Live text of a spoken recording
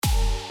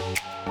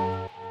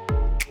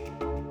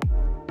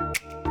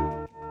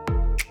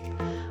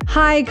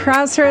Hi,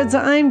 Crossroads.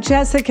 I'm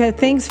Jessica.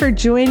 Thanks for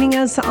joining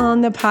us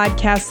on the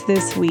podcast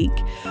this week.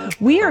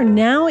 We are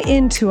now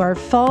into our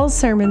fall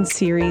sermon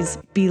series,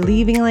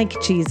 Believing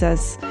Like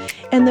Jesus.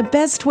 And the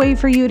best way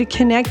for you to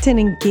connect and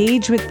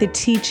engage with the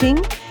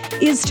teaching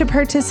is to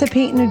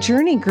participate in a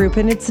journey group,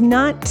 and it's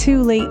not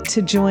too late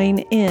to join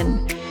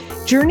in.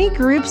 Journey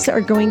groups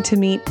are going to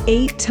meet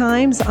 8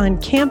 times on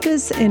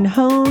campus, in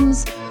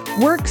homes,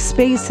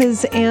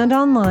 workspaces, and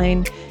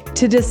online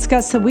to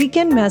discuss the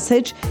weekend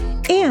message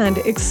and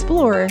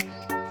explore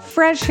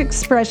fresh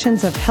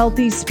expressions of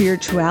healthy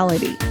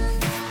spirituality.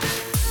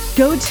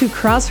 Go to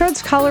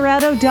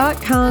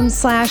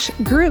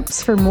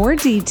crossroadscolorado.com/groups for more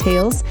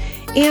details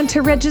and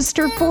to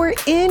register for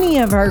any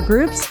of our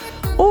groups,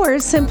 or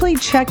simply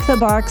check the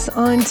box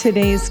on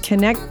today's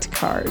Connect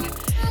card.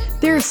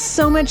 There's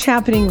so much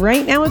happening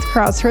right now with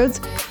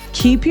Crossroads.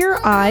 Keep your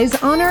eyes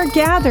on our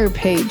Gather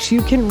page.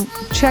 You can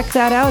check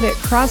that out at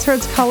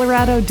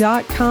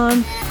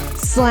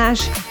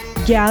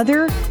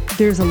crossroadscolorado.com/gather.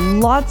 There's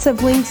lots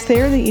of links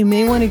there that you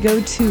may want to go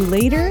to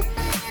later,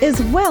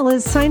 as well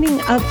as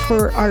signing up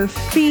for our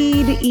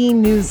Feed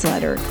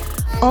e-newsletter.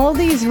 All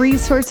these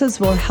resources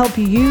will help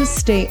you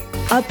stay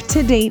up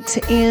to date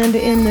and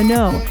in the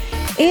know.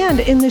 And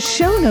in the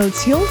show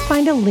notes, you'll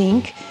find a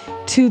link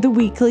to the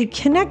weekly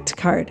Connect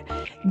card.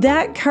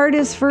 That card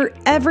is for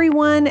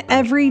everyone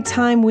every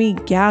time we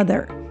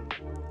gather.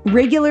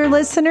 Regular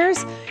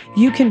listeners,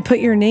 you can put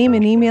your name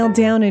and email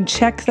down and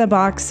check the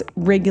box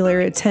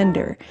regular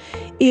attender.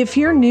 If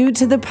you're new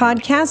to the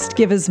podcast,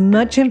 give as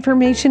much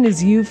information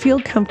as you feel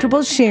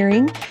comfortable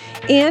sharing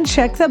and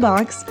check the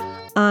box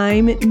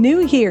I'm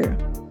new here.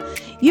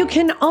 You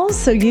can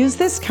also use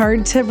this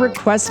card to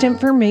request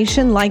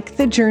information like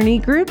the journey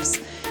groups,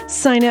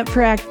 sign up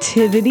for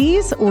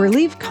activities, or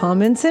leave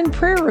comments and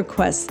prayer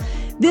requests.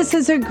 This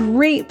is a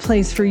great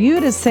place for you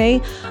to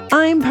say,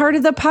 I'm part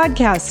of the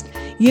podcast.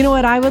 You know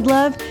what I would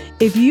love?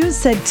 If you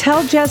said,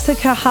 tell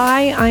Jessica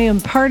hi, I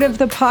am part of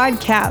the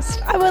podcast.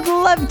 I would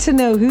love to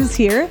know who's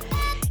here.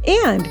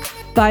 And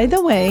by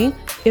the way,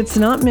 it's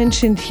not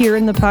mentioned here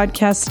in the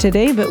podcast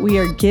today, but we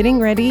are getting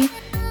ready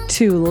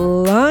to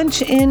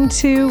launch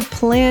into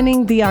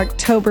planning the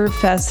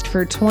Oktoberfest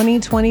for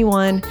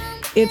 2021.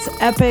 It's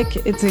epic.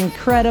 It's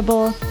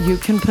incredible. You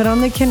can put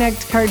on the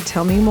Connect card.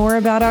 Tell me more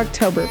about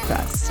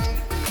Oktoberfest.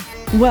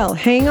 Well,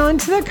 hang on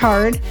to the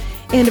card,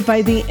 and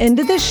by the end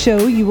of the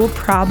show, you will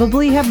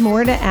probably have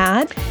more to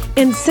add.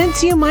 And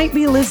since you might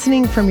be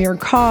listening from your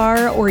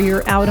car or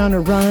you're out on a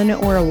run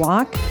or a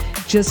walk,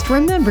 just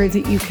remember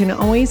that you can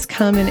always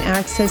come and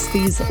access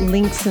these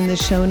links in the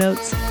show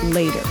notes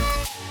later.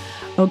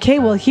 Okay,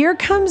 well, here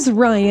comes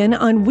Ryan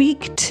on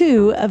week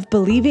 2 of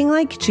Believing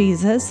Like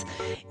Jesus,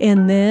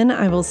 and then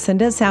I will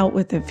send us out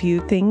with a few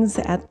things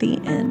at the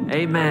end.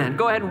 Amen.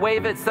 Go ahead and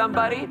wave at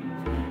somebody.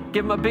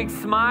 Give them a big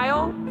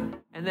smile.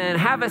 And then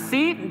have a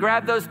seat and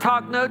grab those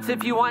talk notes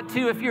if you want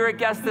to. If you're a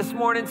guest this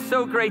morning,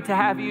 so great to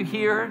have you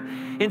here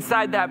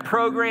inside that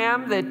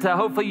program that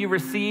hopefully you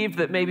received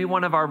that maybe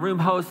one of our room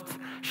hosts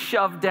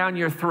shoved down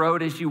your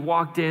throat as you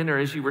walked in or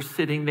as you were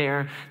sitting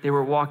there. They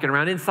were walking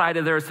around. Inside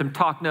of there are some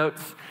talk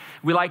notes.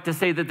 We like to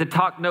say that the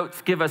talk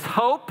notes give us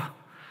hope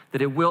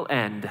that it will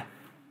end.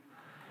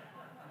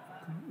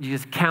 You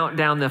just count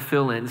down the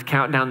fill-ins,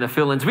 count down the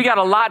fill-ins. We got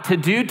a lot to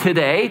do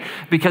today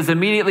because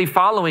immediately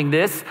following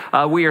this,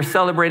 we are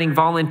celebrating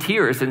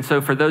volunteers. And so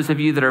for those of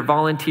you that are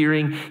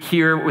volunteering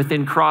here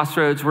within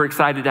Crossroads, we're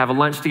excited to have a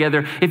lunch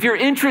together. If you're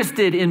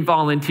interested in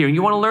volunteering,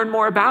 you want to learn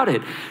more about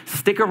it,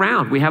 stick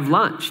around. We have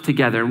lunch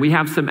together and we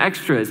have some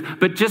extras.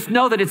 But just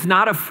know that it's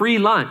not a free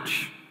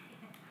lunch.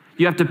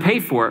 You have to pay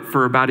for it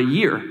for about a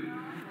year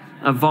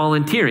of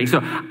volunteering. So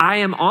I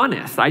am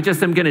honest. I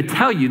just am going to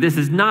tell you this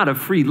is not a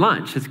free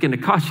lunch. It's going to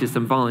cost you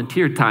some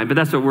volunteer time, but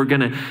that's what we're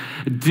going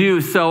to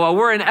do. So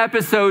we're in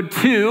episode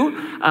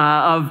 2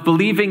 of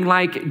Believing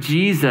Like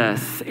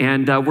Jesus,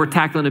 and we're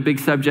tackling a big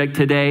subject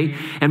today.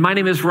 And my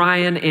name is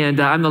Ryan, and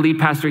I'm the lead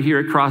pastor here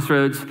at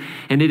Crossroads,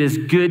 and it is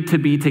good to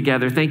be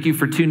together. Thank you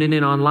for tuning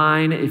in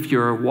online. If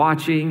you're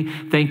watching,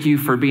 thank you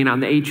for being on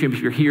the atrium. If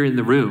you're here in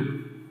the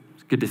room,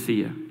 it's good to see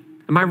you.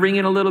 Am I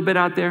ringing a little bit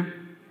out there?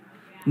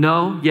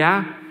 No?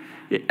 Yeah?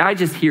 I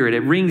just hear it.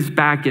 It rings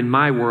back in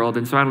my world,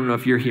 and so I don't know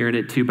if you're hearing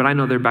it too, but I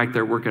know they're back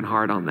there working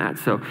hard on that.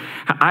 So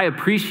I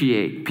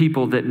appreciate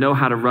people that know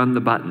how to run the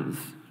buttons,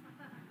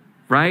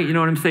 right? You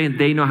know what I'm saying?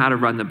 They know how to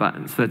run the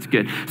buttons, so that's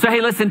good. So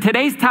hey, listen,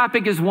 today's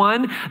topic is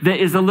one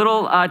that is a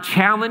little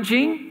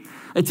challenging.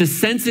 It's a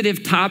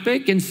sensitive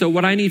topic, and so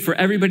what I need for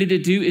everybody to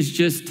do is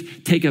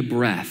just take a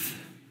breath.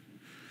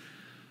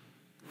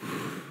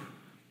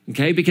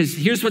 Okay, because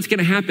here's what's going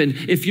to happen.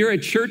 If you're a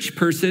church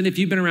person, if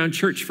you've been around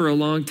church for a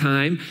long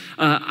time,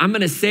 I'm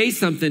going to say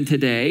something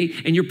today,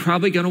 and you're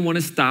probably going to want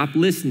to stop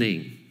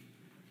listening.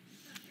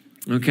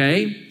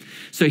 Okay?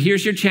 So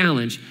here's your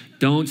challenge.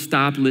 Don't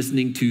stop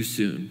listening too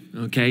soon.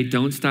 Okay?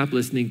 Don't stop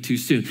listening too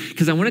soon.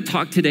 Because I want to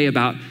talk today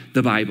about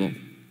the Bible.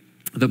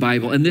 the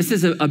Bible. And this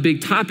is a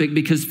big topic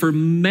because for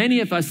many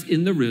of us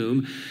in the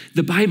room,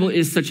 the Bible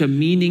is such a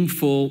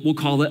meaningful, we'll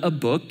call it a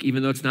book,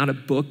 even though it's not a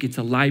book, it's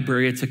a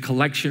library, it's a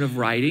collection of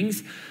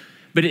writings.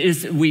 But it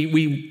is,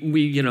 we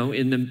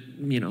in the,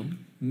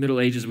 Middle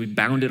Ages, we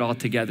bound it all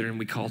together and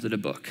we called it a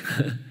book.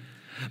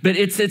 But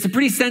it's a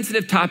pretty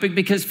sensitive topic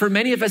because for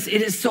many of us,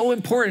 it is so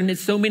important,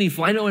 it's so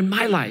meaningful. I know in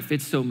my life,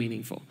 it's so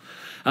meaningful.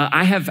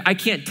 I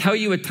can't tell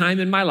you a time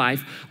in my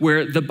life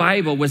where the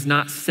Bible was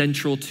not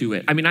central to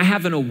it. I mean, I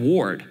have an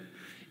award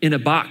in a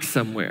box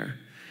somewhere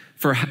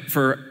for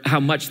how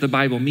much the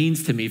Bible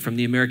means to me from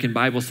the American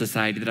Bible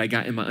Society that I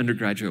got in my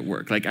undergraduate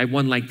work. Like I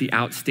won like the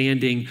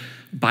outstanding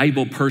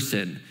Bible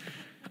person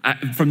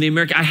from the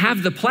American. I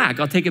have the plaque.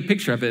 I'll take a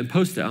picture of it and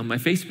post it on my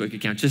Facebook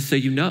account just so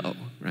you know,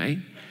 right?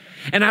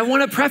 And I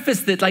want to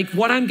preface that, like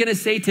what I'm going to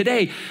say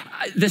today,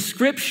 the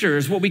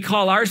scriptures, what we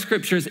call our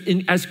scriptures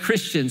as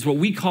Christians, what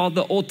we call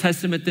the Old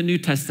Testament, the New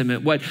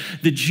Testament, what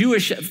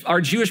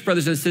our Jewish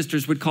brothers and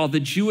sisters would call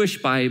the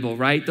Jewish Bible,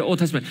 right? The Old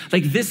Testament.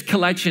 Like this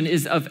collection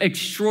is of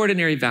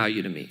extraordinary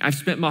value to me. I've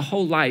spent my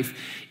whole life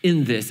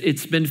in this.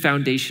 It's been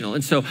foundational.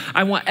 And so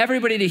I want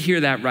everybody to hear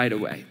that right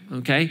away,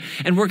 okay?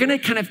 And we're going to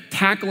kind of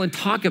tackle and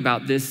talk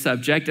about this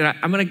subject, and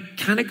I'm going to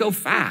kind of go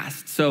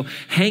fast. So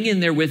hang in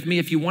there with me.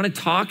 If you want to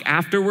talk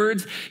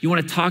afterwards, you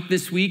want to talk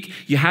this week,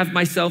 you have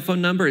my cell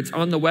phone number. It's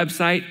on the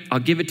website. I'll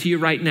give it to you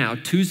right now,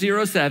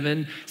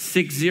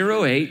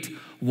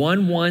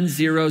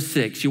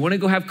 207-608-1106. You want to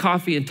go have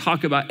coffee and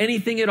talk about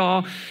anything at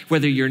all,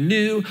 whether you're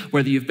new,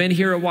 whether you've been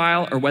here a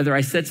while, or whether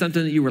I said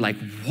something that you were like,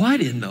 what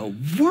in the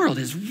world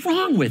is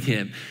wrong with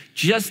him?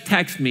 Just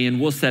text me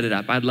and we'll set it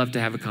up. I'd love to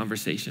have a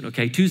conversation,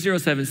 okay?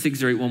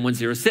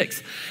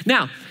 207-608-1106.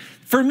 Now,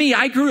 for me,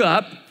 I grew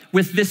up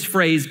with this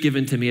phrase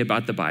given to me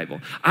about the Bible.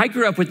 I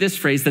grew up with this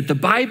phrase that the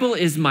Bible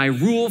is my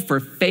rule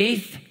for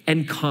faith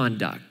and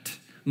conduct.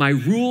 My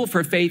rule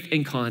for faith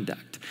and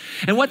conduct.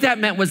 And what that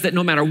meant was that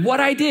no matter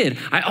what I did,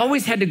 I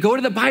always had to go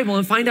to the Bible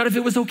and find out if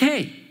it was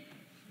okay,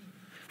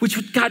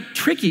 which got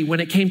tricky when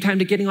it came time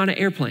to getting on an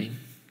airplane.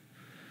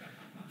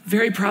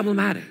 Very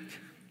problematic.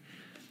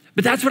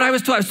 But that's what I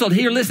was told. I was told,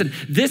 here, listen,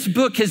 this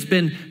book has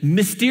been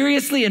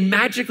mysteriously and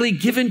magically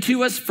given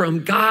to us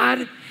from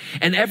God,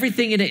 and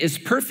everything in it is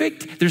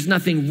perfect. There's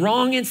nothing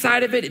wrong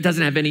inside of it. It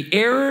doesn't have any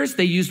errors.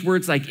 They used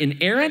words like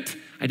inerrant.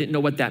 I didn't know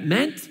what that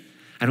meant.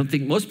 I don't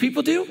think most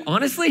people do,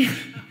 honestly.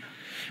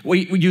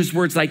 We use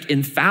words like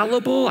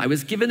infallible. I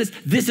was given this.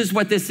 This is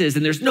what this is.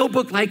 And there's no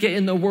book like it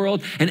in the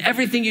world. And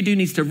everything you do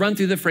needs to run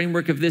through the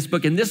framework of this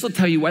book. And this will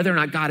tell you whether or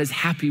not God is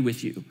happy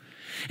with you.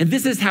 And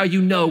this is how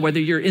you know whether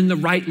you're in the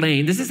right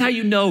lane. This is how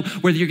you know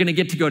whether you're going to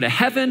get to go to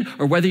heaven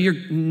or whether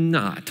you're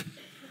not.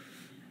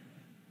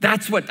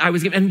 That's what I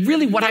was given. And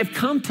really what I've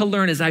come to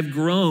learn as I've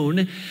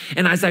grown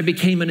and as I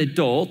became an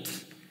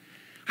adult,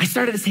 I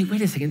started to say,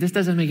 wait a second, this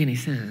doesn't make any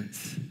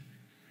sense.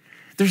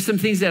 There's some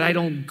things that I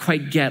don't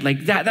quite get.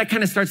 Like that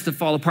kind of starts to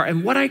fall apart.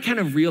 And what I kind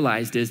of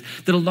realized is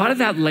that a lot of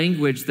that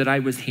language that I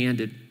was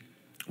handed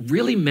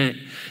really meant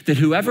that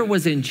whoever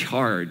was in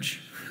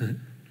charge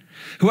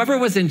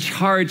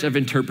of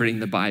interpreting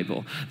the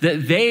Bible,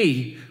 that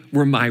they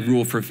were my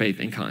rule for faith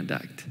and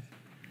conduct.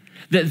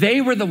 That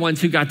they were the ones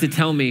who got to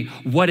tell me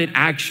what it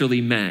actually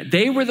meant.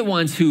 They were the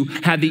ones who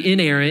had the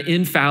inerrant,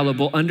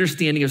 infallible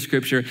understanding of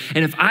Scripture.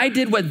 And if I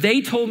did what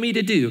they told me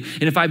to do,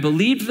 and if I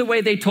believed the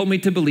way they told me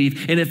to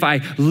believe, and if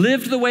I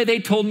lived the way they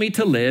told me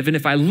to live, and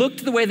if I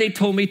looked the way they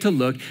told me to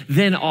look,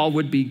 then all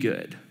would be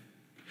good.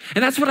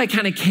 And that's what I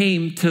kind of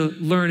came to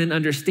learn and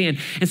understand.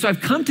 And so I've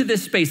come to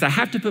this space, I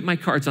have to put my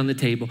cards on the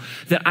table,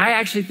 that I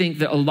actually think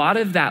that a lot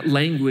of that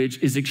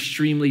language is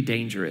extremely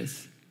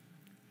dangerous.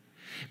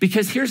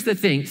 Because here's the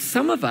thing,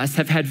 some of us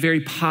have had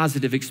very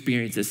positive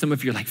experiences. Some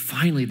of you are like,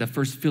 finally, the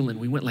first fill-in.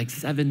 We went like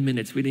 7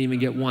 minutes. We didn't even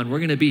get one. We're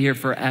going to be here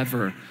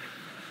forever.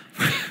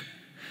 I'm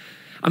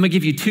going to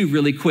give you two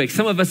really quick.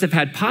 Some of us have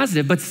had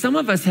positive, but some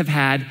of us have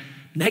had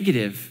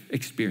negative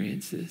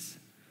experiences.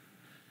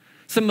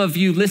 Some of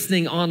you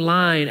listening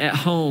online at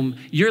home,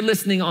 you're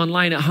listening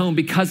online at home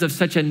because of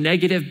such a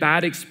negative,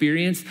 bad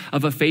experience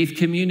of a faith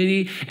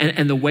community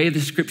and the way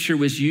the scripture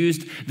was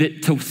used,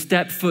 that to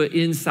step foot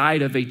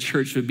inside of a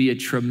church would be a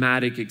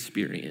traumatic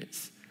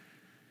experience.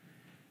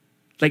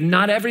 Like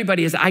not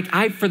everybody has,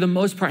 I for the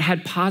most part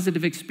had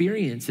positive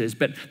experiences,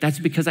 but that's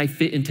because I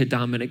fit into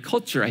dominant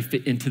culture. I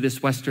fit into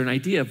this Western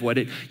idea of what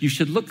you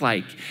should look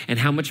like and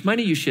how much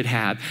money you should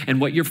have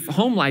and what your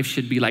home life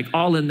should be like,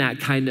 all in that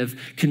kind of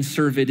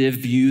conservative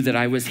view that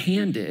I was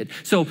handed.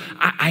 So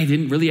I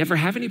didn't really ever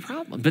have any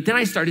problem. But then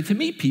I started to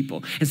meet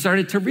people and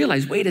started to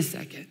realize, wait a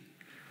second.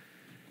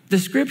 The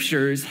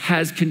scriptures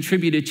has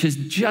contributed to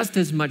just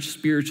as much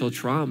spiritual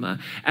trauma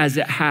as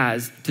it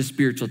has to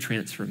spiritual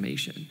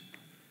transformation.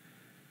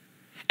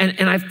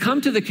 And I've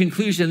come to the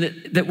conclusion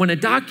that when a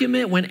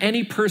document, when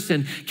any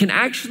person can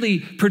actually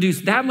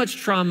produce that much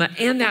trauma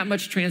and that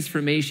much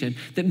transformation,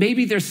 that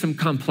maybe there's some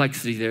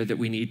complexity there that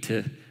we need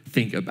to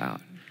think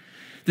about.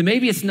 then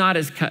maybe it's not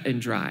as cut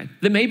and dry.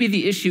 Then maybe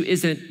the issue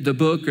isn't the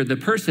book or the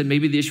person.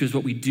 Maybe the issue is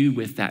what we do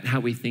with that, how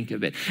we think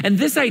of it. And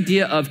this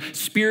idea of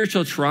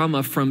spiritual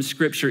trauma from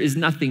Scripture is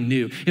nothing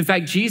new. In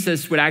fact,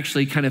 Jesus would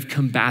actually kind of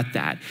combat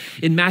that.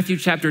 In Matthew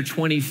chapter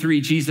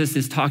 23, Jesus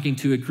is talking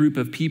to a group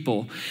of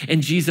people,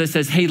 and Jesus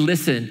says, hey,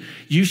 listen,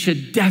 you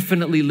should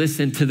definitely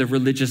listen to the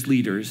religious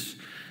leaders,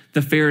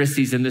 the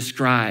Pharisees and the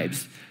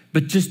scribes,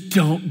 but just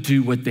don't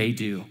do what they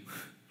do.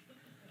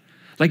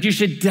 Like, you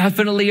should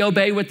definitely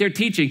obey what they're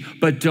teaching,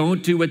 but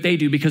don't do what they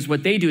do, because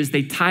what they do is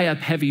they tie up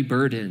heavy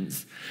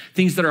burdens,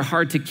 things that are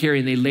hard to carry,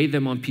 and they lay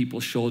them on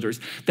people's shoulders.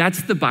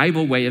 That's the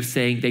Bible way of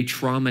saying they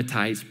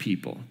traumatize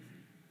people.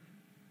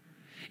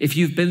 If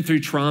you've been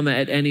through trauma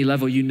at any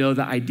level, you know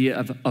the idea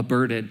of a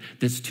burden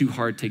that's too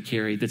hard to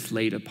carry, that's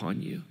laid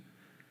upon you.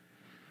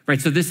 Right,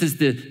 so this is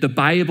the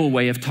Bible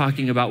way of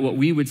talking about what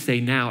we would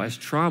say now as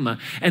trauma.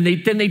 And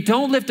then they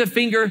don't lift a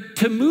finger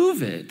to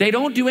move it. They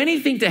don't do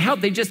anything to help.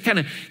 They just kind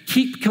of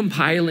keep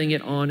compiling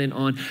it on and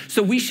on.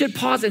 So we should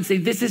pause and say,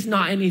 this is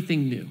not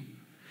anything new.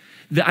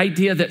 The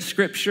idea that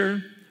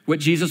Scripture, what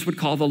Jesus would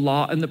call the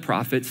law and the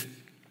prophets,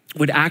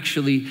 would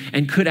actually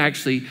and could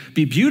actually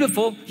be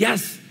beautiful.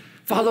 Yes,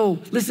 follow,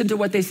 listen to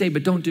what they say,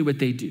 but don't do what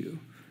they do.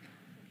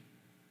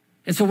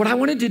 And so what I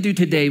wanted to do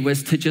today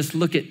was to just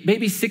look at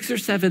maybe 6 or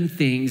 7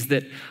 things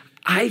that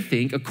I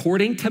think,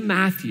 according to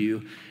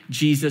Matthew,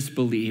 Jesus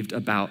believed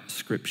about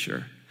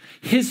Scripture.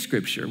 His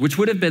Scripture, which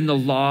would have been the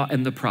law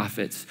and the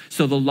prophets.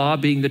 So the law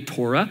being the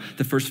Torah,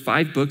 the first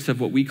 5 books of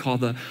what we call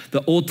the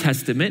Old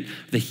Testament,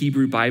 the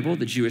Hebrew Bible,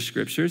 the Jewish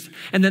Scriptures.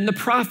 And then the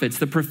prophets,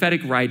 the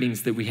prophetic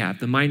writings that we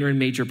have, the minor and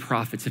major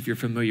prophets, if you're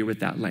familiar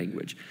with that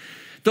language.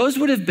 Those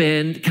would have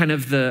been kind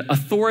of the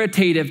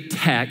authoritative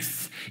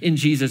texts in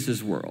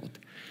Jesus's world.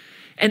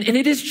 And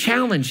it is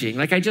challenging.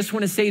 Like, I just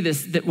want to say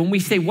this, that when we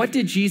say, what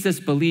did Jesus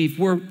believe?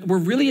 We're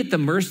really at the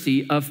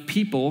mercy of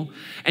people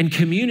and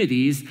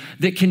communities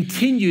that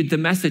continued the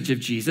message of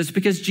Jesus,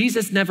 because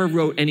Jesus never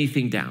wrote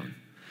anything down.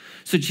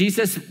 So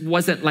Jesus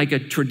wasn't like a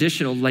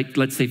traditional, like,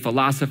 let's say,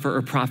 philosopher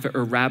or prophet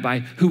or rabbi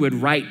who would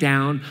write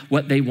down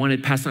what they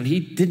wanted passed on. He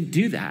didn't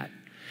do that.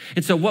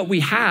 And so what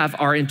we have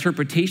are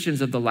interpretations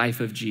of the life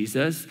of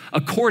Jesus,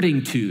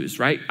 according to's,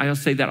 right? I'll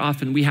say that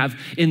often. We have,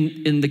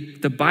 in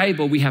the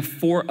Bible, we have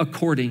 4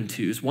 according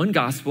to's, one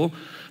gospel,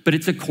 but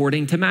it's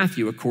according to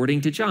Matthew, according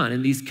to John,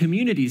 and these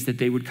communities that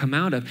they would come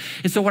out of.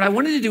 And so what I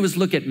wanted to do was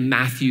look at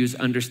Matthew's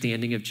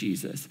understanding of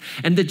Jesus.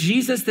 And the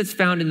Jesus that's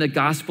found in the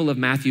Gospel of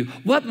Matthew,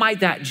 what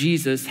might that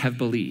Jesus have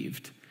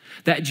believed?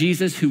 That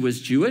Jesus who was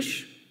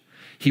Jewish,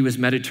 he was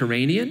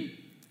Mediterranean,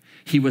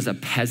 he was a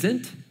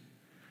peasant,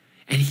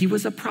 and he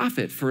was a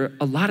prophet for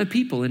a lot of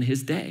people in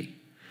his day.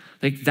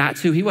 Like,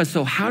 that's who he was.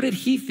 So how did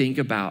he think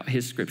about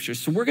his Scriptures?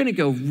 So we're going to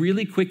go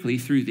really quickly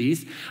through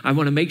these. I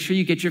want to make sure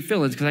you get your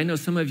fill-ins, because I know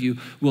some of you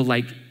will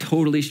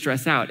totally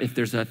stress out if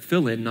there's a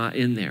fill-in not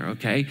in there,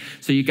 okay?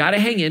 So you got to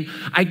hang in.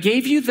 I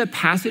gave you the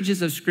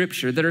passages of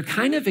Scripture that are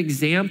kind of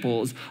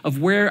examples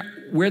of where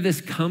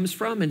this comes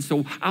from. And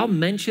so I'll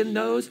mention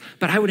those,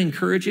 but I would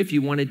encourage you, if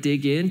you want to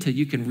dig in,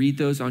 you can read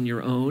those on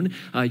your own.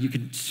 You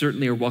can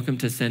certainly are welcome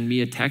to send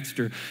me a text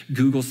or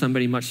Google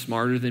somebody much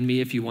smarter than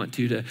me if you want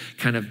to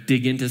kind of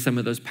dig into some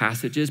of those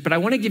passages. But I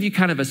want to give you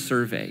kind of a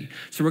survey.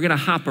 So we're going to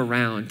hop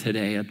around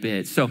today a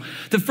bit. So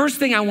the first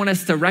thing I want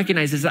us to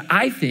recognize is that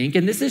I think,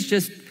 and this is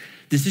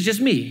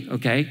just me,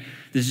 okay?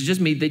 This is just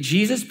me, that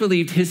Jesus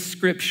believed his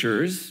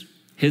Scriptures,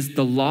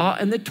 the law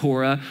and the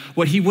Torah,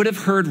 what he would have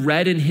heard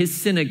read in his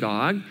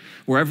synagogue,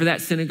 wherever that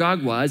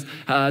synagogue was,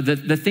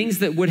 the things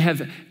that would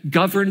have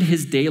governed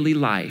his daily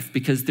life,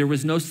 because there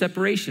was no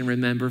separation,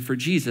 remember, for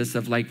Jesus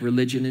of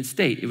religion and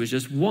state. It was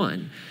just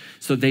one.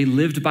 So they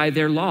lived by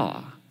their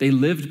law. They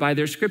lived by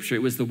their Scripture.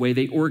 It was the way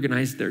they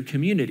organized their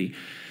community.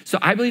 So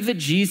I believe that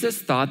Jesus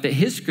thought that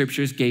his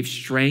Scriptures gave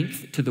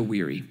strength to the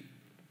weary.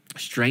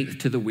 Strength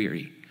to the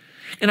weary.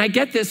 And I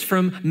get this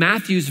from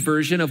Matthew's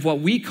version of what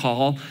we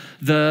call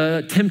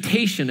the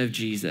temptation of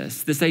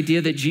Jesus. This idea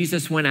that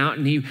Jesus went out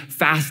and he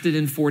fasted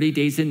in 40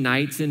 days and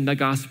nights in the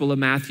Gospel of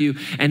Matthew,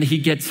 and he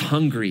gets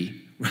hungry,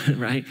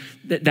 right?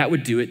 That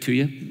would do it to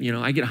you. You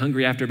know, I get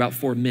hungry after about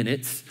 4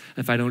 minutes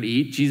if I don't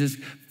eat. Jesus,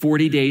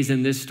 40 days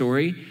in this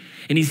story.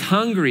 And he's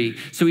hungry,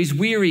 so he's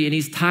weary and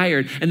he's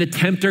tired. And the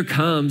tempter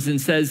comes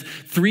and says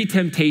 3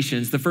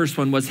 temptations. The first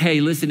one was,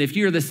 hey, listen, if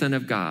you're the Son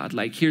of God,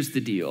 here's the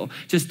deal.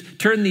 Just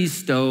turn these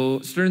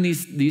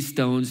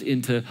stones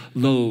into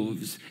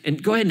loaves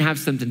and go ahead and have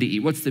something to eat.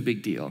 What's the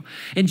big deal?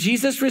 And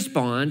Jesus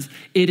responds,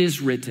 it is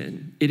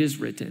written, it is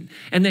written.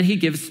 And then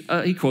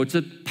he quotes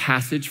a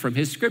passage from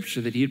his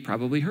Scripture that he had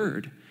probably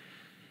heard.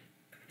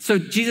 So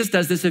Jesus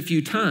does this a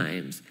few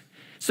times.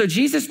 So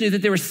Jesus knew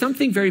that there was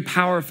something very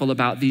powerful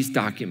about these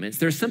documents.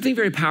 There's something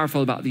very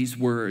powerful about these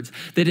words,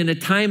 that in a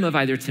time of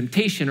either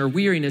temptation or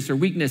weariness or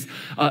weakness,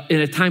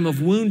 in a time of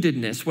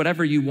woundedness,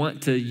 whatever you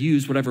want to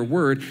use, whatever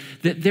word,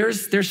 that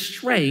there's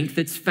strength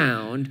that's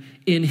found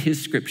in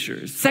his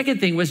scriptures.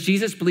 Second thing was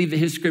Jesus believed that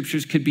his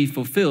scriptures could be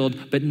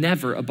fulfilled, but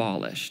never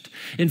abolished.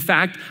 In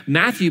fact,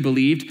 Matthew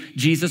believed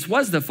Jesus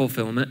was the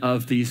fulfillment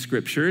of these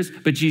scriptures,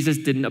 but Jesus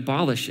didn't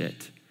abolish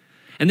it.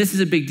 And this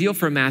is a big deal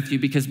for Matthew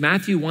because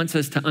Matthew wants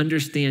us to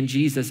understand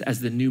Jesus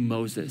as the new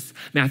Moses.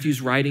 Matthew's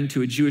writing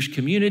to a Jewish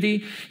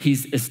community.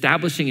 He's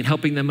establishing and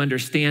helping them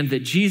understand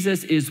that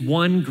Jesus is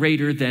one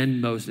greater than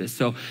Moses.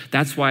 So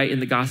that's why in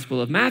the Gospel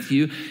of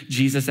Matthew,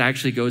 Jesus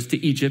actually goes to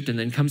Egypt and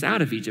then comes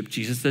out of Egypt.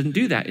 Jesus doesn't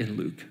do that in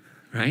Luke,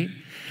 right?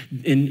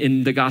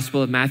 In the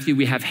Gospel of Matthew,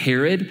 we have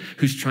Herod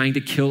who's trying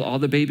to kill all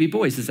the baby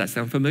boys. Does that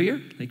sound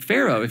familiar? Like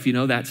Pharaoh, if you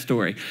know that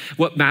story.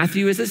 What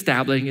Matthew is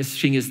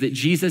establishing is that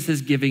Jesus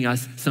is giving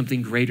us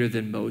something greater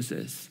than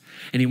Moses.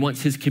 And he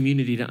wants his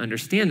community to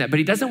understand that. But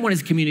he doesn't want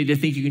his community to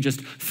think you can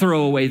just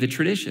throw away the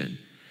tradition.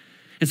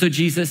 And so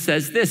Jesus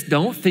says this,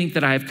 don't think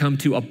that I have come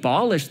to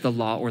abolish the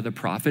law or the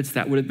prophets.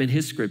 That would have been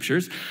his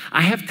scriptures.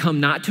 I have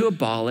come not to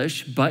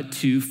abolish, but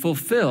to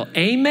fulfill.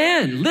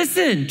 Amen.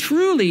 Listen,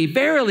 truly,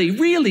 verily,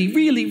 really,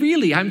 really,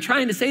 really. I'm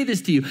trying to say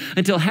this to you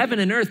until heaven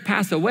and earth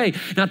pass away.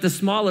 Not the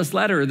smallest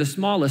letter or the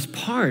smallest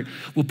part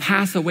will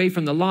pass away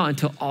from the law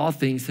until all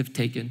things have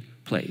taken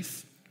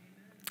place.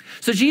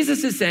 So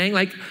Jesus is saying,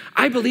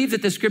 I believe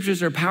that the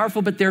scriptures are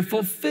powerful, but they're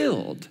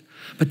fulfilled.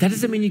 But that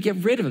doesn't mean you get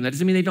rid of them. That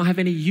doesn't mean they don't have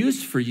any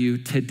use for you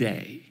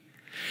today.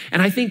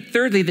 And I think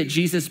thirdly, that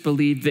Jesus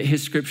believed that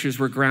his scriptures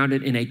were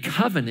grounded in a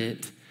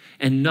covenant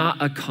and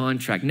not a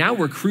contract. Now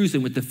we're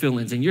cruising with the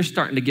fill-ins and you're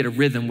starting to get a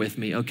rhythm with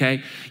me,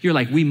 okay? You're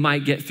like, we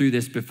might get through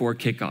this before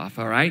kickoff,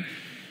 all right?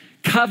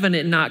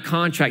 Covenant, not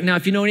contract. Now,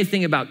 if you know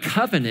anything about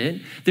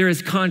covenant, there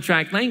is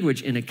contract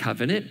language in a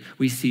covenant.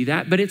 We see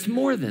that, but it's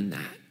more than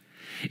that.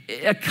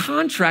 A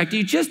contract,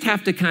 you just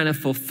have to kind of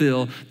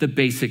fulfill the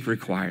basic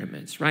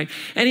requirements, right?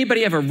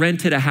 Anybody ever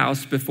rented a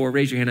house before?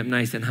 Raise your hand up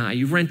nice and high.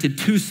 You rented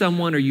to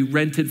someone or you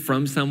rented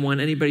from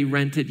someone? Anybody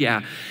rented?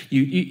 Yeah.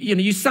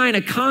 You sign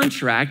a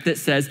contract that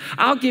says,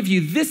 I'll give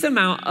you this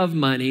amount of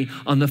money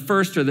on the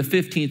 1st or the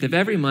 15th of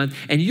every month,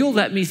 and you'll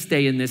let me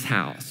stay in this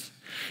house.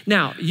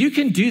 Now, you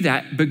can do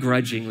that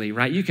begrudgingly,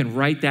 right? You can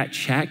write that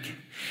check,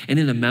 and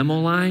in the memo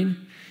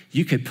line,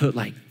 you could put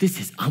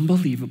this is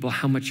unbelievable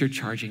how much you're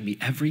charging me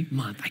every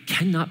month. I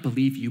cannot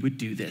believe you would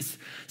do this.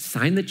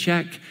 Sign the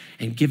check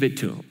and give it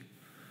to them.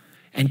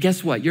 And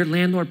guess what? Your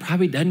landlord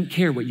probably doesn't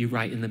care what you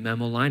write in the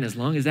memo line as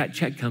long as that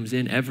check comes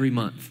in every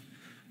month,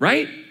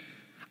 right?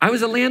 I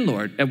was a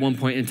landlord at one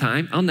point in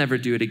time. I'll never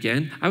do it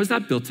again. I was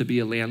not built to be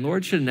a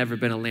landlord, should have never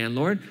been a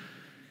landlord.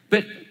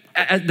 But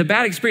the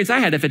bad experience I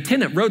had, if a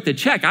tenant wrote the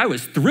check, I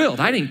was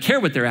thrilled. I didn't care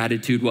what their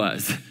attitude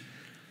was.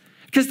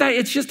 Because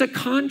it's just a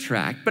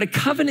contract, but a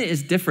covenant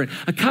is different.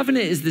 A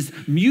covenant is this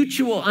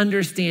mutual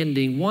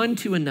understanding one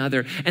to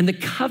another, and the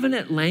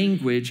covenant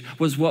language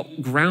was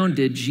what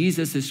grounded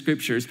Jesus'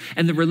 scriptures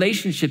and the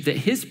relationship that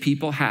his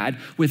people had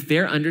with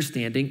their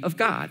understanding of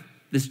God,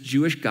 this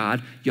Jewish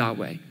God,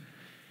 Yahweh.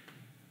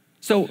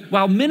 So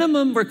while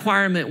minimum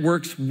requirement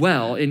works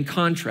well in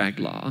contract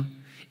law,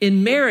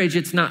 in marriage,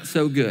 it's not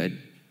so good,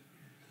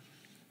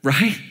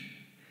 right?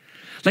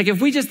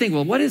 If we just think,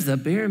 well, what is the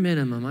bare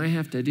minimum I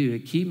have to do to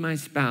keep my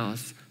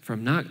spouse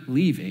from not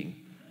leaving?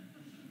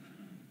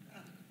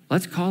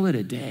 Let's call it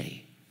a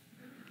day,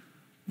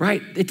 right?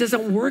 It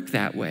doesn't work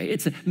that way.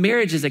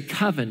 Marriage is a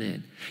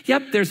covenant.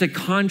 Yep, there's a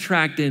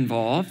contract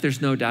involved.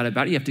 There's no doubt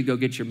about it. You have to go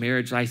get your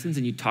marriage license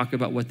and you talk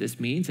about what this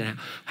means and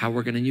how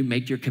we're going to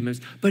make your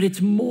commitments. But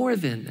it's more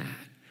than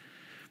that,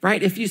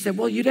 right? If you said,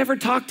 well, you never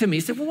talk to me.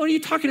 You said, well, what are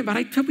you talking about?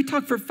 We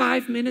talk for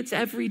 5 minutes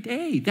every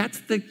day. That's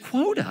the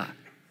quota.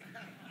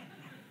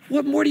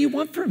 What more do you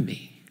want from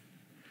me?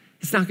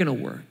 It's not going to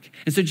work.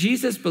 And so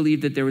Jesus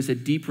believed that there was a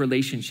deep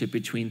relationship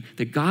between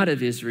the God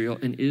of Israel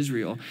and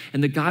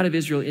the God of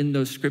Israel in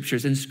those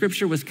scriptures. And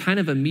scripture was kind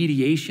of a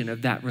mediation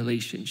of that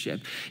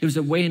relationship. It was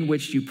a way in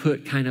which you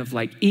put kind of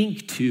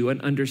ink to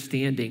an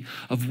understanding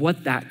of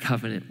what that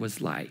covenant was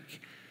like.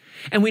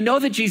 And we know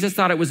that Jesus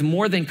thought it was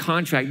more than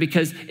contract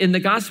because in the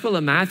Gospel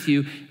of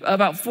Matthew,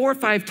 about 4 or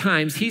 5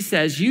 times, he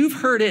says, you've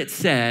heard it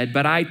said,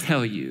 but I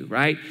tell you,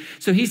 right?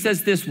 So he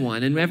says this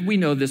one, and we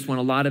know this one,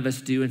 a lot of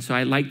us do, and so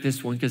I like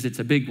this one because it's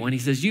a big one. He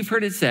says, you've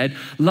heard it said,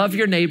 love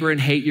your neighbor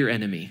and hate your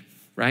enemy,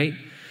 right?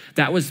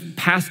 That was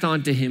passed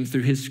on to him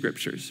through his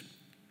scriptures.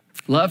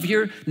 Love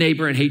your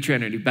neighbor and hate your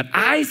enemy. But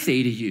I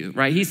say to you,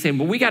 right? He's saying,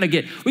 well, we got to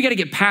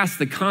get past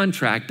the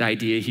contract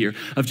idea here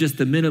of just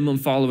the minimum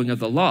following of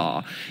the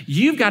law.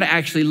 You've got to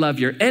actually love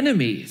your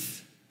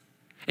enemies.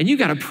 And you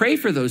got to pray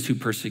for those who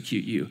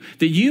persecute you,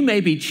 that you may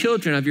be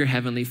children of your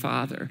heavenly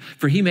Father.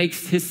 For he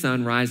makes his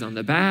sun rise on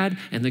the bad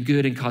and the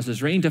good and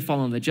causes rain to fall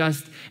on the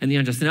just and the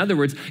unjust. In other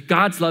words,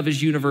 God's love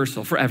is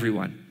universal for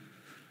everyone.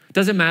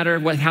 Doesn't matter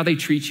how they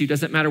treat you,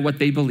 doesn't matter what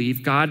they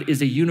believe. God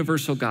is a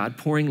universal God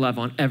pouring love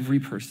on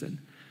every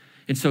person.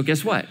 And so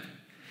guess what?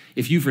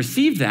 If you've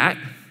received that,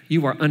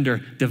 you are under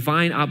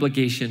divine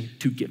obligation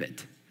to give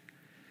it.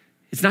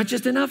 It's not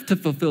just enough to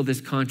fulfill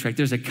this contract.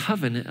 There's a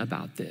covenant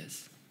about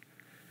this.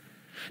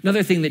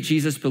 Another thing that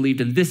Jesus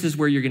believed, and this is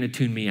where you're going to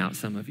tune me out,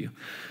 some of you.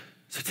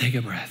 So take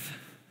a breath,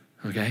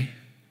 okay?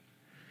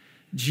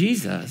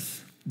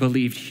 Jesus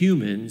believed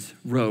humans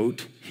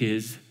wrote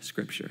his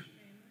scripture.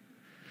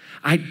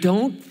 I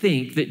don't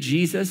think that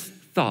Jesus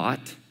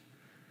thought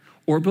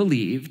or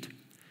believed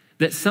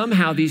that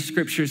somehow these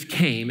scriptures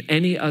came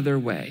any other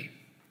way.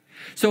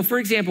 So for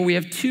example, we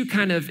have two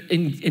kind of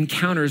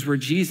encounters where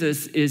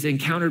Jesus is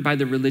encountered by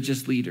the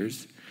religious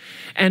leaders.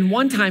 And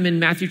one time in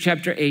Matthew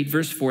chapter 8,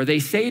 verse 4, they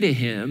say to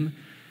him,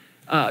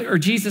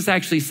 Jesus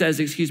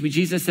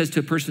says to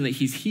a person that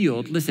he's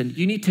healed, listen,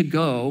 you need to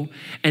go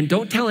and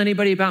don't tell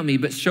anybody about me,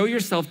 but show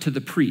yourself to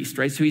the priest,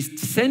 right? So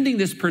he's sending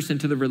this person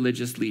to the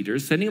religious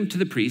leaders, sending him to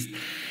the priest.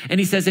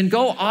 And he says, and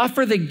go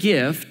offer the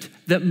gift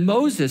that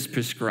Moses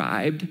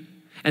prescribed,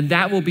 and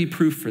that will be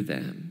proof for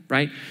them,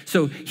 right?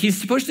 So he's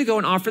supposed to go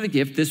and offer the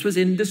gift. This was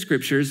in the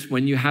scriptures.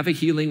 When you have a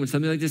healing, when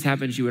something like this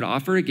happens, you would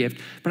offer a gift.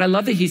 But I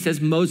love that he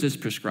says Moses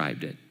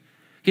prescribed it.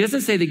 He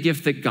doesn't say the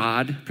gift that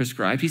God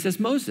prescribed. He says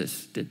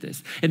Moses did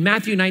this. In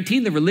Matthew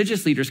 19, the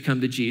religious leaders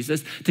come to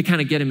Jesus to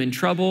kind of get him in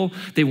trouble.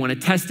 They want to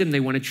test him. They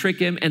want to trick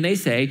him. And they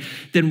say,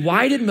 then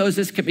why did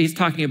Moses, he's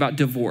talking about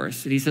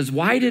divorce. And he says,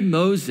 why did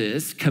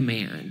Moses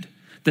command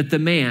that the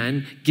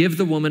man give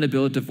the woman a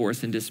bill of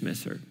divorce and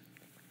dismiss her?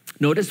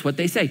 Notice what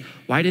they say.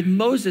 Why did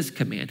Moses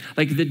command?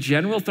 Like the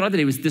general thought of the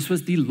day was this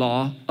was the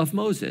law of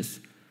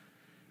Moses.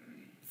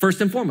 First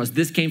and foremost,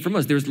 this came from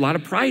Moses. There's a lot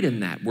of pride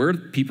in that. We're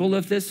people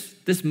of this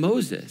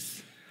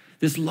Moses,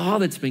 this law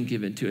that's been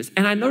given to us.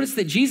 And I noticed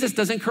that Jesus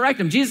doesn't correct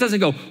him. Jesus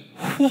doesn't go,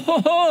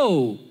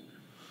 whoa,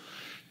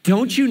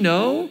 don't you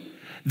know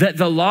that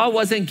the law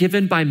wasn't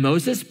given by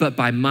Moses, but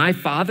by my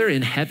Father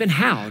in heaven?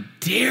 How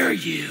dare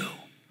you?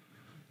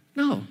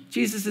 No,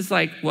 Jesus is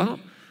like, well,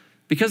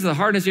 because of the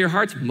hardness of your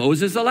hearts,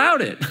 Moses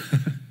allowed it.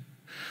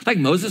 Like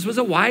Moses was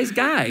a wise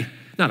guy.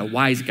 Not a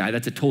wise guy,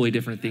 that's a totally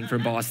different thing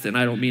from Boston.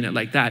 I don't mean it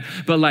like that.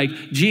 But like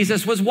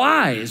Jesus was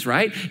wise,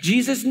 right?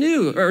 Moses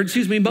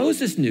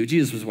knew.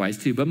 Jesus was wise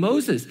too, but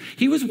Moses,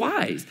 he was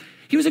wise.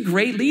 He was a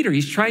great leader.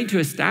 He's trying to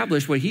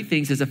establish what he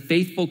thinks is a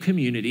faithful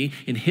community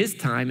in his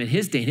time, in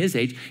his day, in his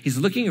age. He's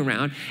looking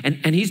around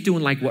and he's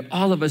doing like what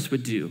all of us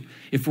would do.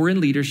 If we're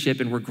in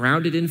leadership and we're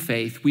grounded in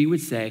faith, we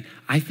would say,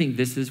 I think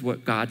this is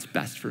what God's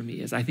best for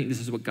me is. I think this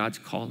is what God's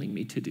calling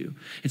me to do.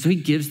 And so he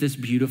gives this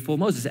beautiful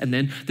Moses, and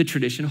then the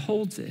tradition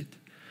holds it.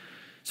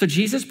 So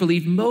Jesus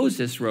believed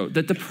Moses wrote,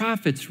 that the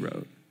prophets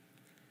wrote.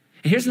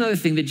 And here's another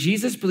thing, that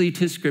Jesus believed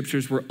his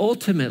scriptures were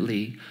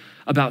ultimately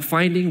about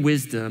finding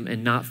wisdom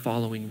and not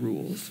following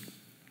rules.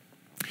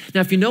 Now,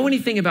 if you know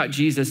anything about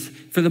Jesus,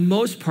 for the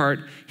most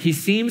part, he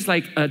seems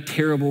like a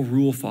terrible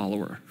rule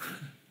follower.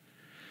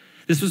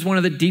 This was one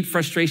of the deep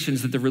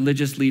frustrations that the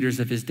religious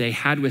leaders of his day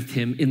had with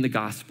him in the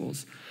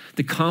Gospels.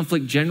 The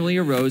conflict generally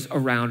arose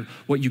around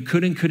what you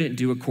could and couldn't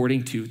do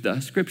according to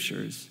the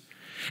scriptures.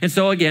 And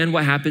so again,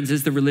 what happens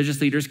is the religious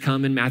leaders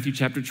come in Matthew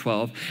chapter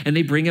 12, and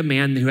they bring a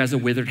man who has a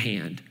withered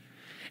hand.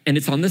 And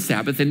it's on the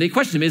Sabbath, and they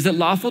question him, is it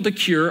lawful to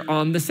cure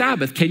on the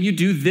Sabbath? Can you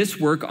do this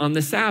work on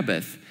the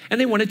Sabbath? And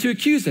they wanted to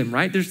accuse him,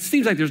 right? There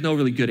seems like there's no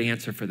really good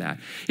answer for that.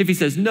 If he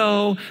says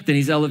no, then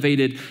he's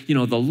elevated,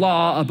 the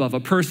law above a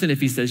person.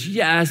 If he says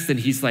yes, then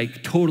he's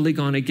like totally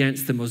gone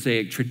against the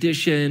Mosaic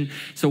tradition.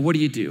 So what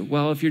do?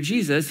 Well, if you're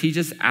Jesus, he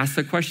just asks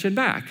a question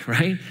back,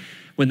 right?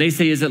 When they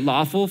say, is it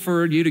lawful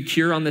for you to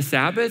cure on the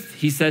Sabbath?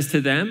 He says to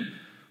them,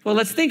 well,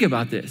 let's think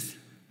about this.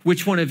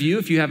 Which one of you,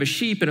 if you have a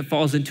sheep and it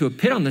falls into a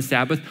pit on the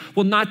Sabbath,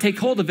 will not take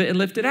hold of it and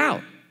lift it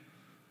out?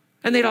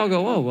 And they'd all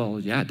go, oh, well,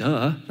 yeah,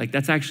 duh. Like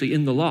that's actually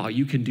in the law.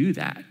 You can do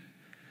that.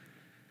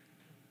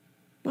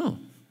 Well,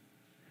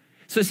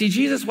 so see,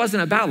 Jesus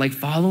wasn't about like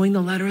following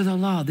the letter of the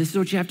law. This is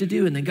what you have to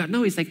do. And then God,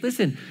 no, he's like,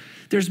 listen,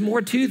 there's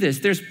more to this.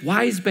 There's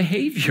wise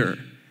behavior.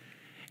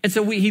 And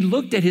so he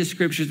looked at his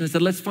scriptures and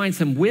said, let's find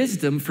some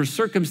wisdom for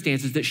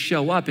circumstances that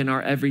show up in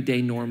our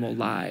everyday normal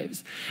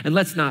lives. And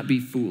let's not be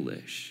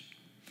foolish.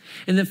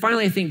 And then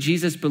finally, I think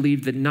Jesus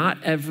believed that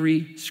not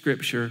every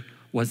scripture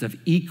was of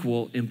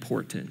equal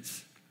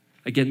importance.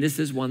 Again, this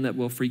is one that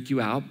will freak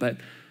you out, but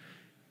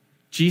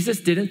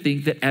Jesus didn't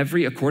think that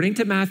according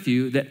to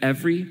Matthew, that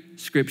every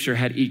scripture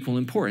had equal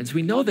importance.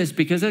 We know this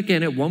because,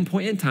 again, at one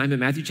point in time in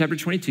Matthew chapter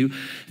 22,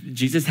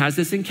 Jesus has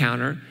this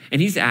encounter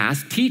and he's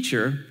asked,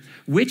 teacher,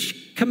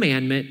 which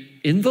commandment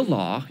in the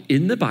law,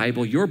 in the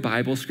Bible, your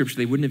Bible, scripture,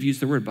 they wouldn't have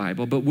used the word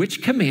Bible, but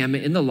which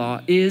commandment in the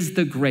law is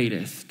the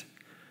greatest?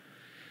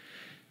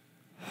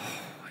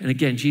 And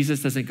again,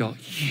 Jesus doesn't go,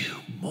 you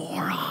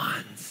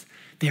morons,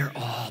 they're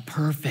all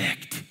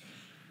perfect.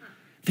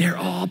 They're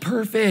all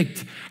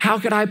perfect. How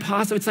could I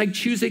possibly? It's like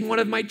choosing one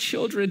of my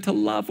children to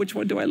love. Which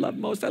one do I love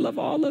most? I love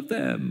all of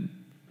them.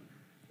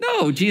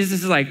 No,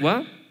 Jesus is like,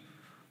 well,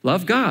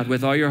 love God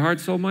with all your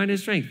heart, soul, mind, and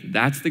strength.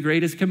 That's the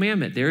greatest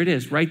commandment. There it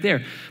is, right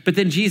there. But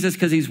then Jesus,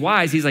 because he's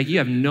wise, he's like, you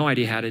have no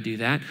idea how to do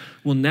that.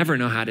 We'll never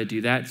know how to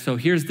do that. So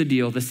here's the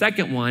deal. The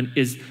second one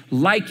is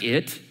like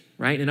it,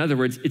 right? In other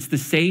words, it's the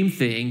same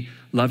thing,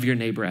 love your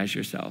neighbor as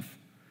yourself.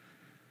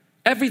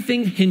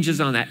 Everything hinges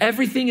on that.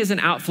 Everything is an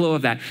outflow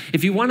of that.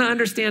 If you want to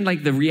understand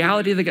like the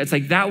reality of the God, it's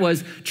like that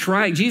was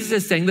trying. Jesus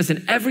is saying,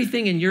 listen,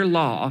 everything in your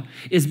law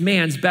is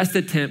man's best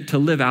attempt to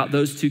live out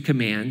those two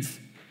commands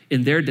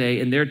in their day,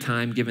 in their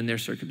time, given their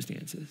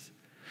circumstances.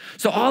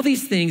 So all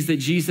these things that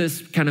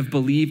Jesus kind of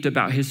believed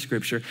about his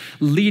scripture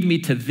lead me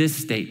to this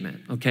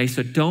statement, okay?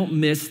 So don't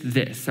miss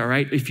this, all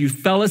right? If you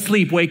fell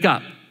asleep, wake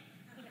up.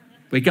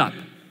 Wake up,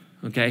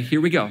 okay?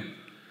 Here we go.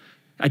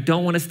 I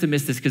don't want us to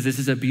miss this because this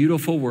is a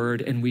beautiful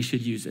word and we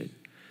should use it.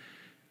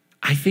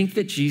 I think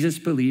that Jesus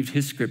believed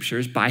his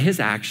scriptures by his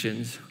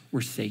actions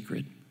were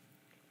sacred.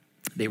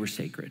 They were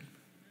sacred.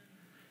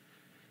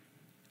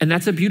 And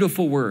that's a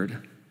beautiful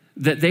word,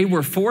 that they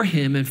were for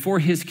him and for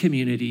his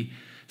community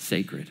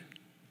sacred.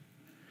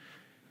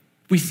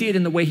 We see it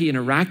in the way he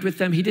interacted with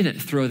them. He didn't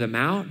throw them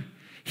out.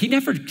 He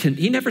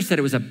never said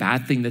it was a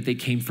bad thing that they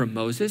came from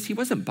Moses. He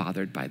wasn't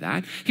bothered by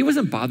that. He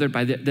wasn't bothered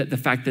by the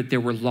fact that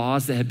there were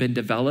laws that had been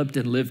developed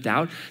and lived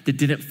out that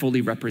didn't fully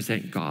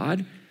represent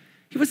God.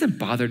 He wasn't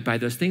bothered by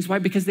those things. Why?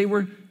 Because they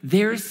were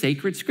their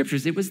sacred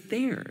scriptures. It was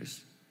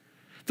theirs.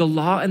 The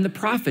law and the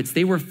prophets,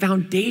 they were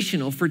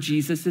foundational for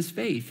Jesus'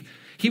 faith.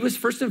 He was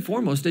first and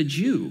foremost a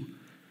Jew.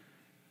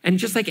 And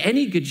just like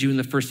any good Jew in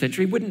the first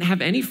century, wouldn't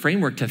have any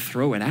framework to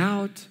throw it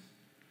out.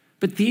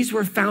 But these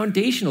were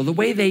foundational. The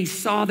way they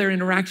saw their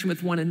interaction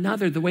with one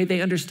another, the way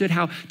they understood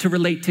how to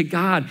relate to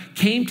God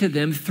came to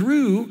them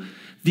through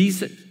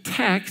these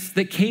texts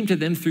that came to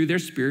them through their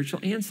spiritual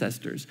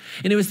ancestors.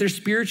 And it was their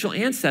spiritual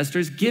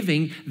ancestors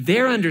giving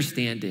their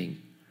understanding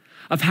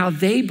of how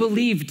they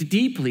believed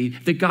deeply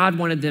that God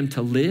wanted them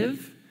to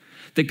live,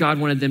 that God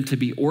wanted them to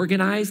be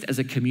organized as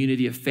a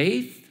community of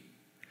faith.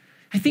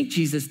 I think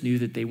Jesus knew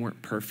that they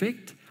weren't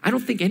perfect. I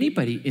don't think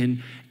anybody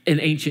in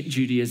ancient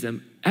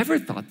Judaism ever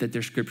thought that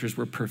their scriptures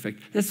were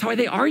perfect. That's why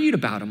they argued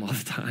about them all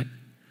the time.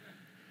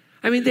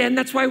 I mean, and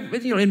that's why,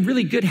 in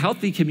really good,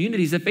 healthy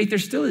communities of faith, there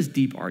still is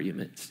deep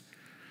arguments.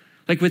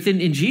 Like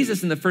in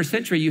Jesus in the first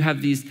century, you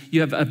have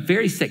a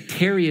very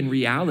sectarian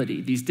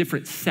reality, these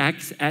different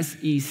sects,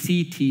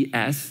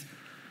 S-E-C-T-S,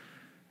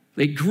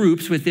 like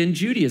groups within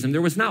Judaism.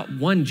 There was not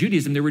one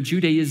Judaism, there were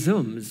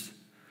Judaisms.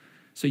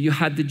 So you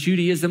had the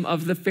Judaism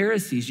of the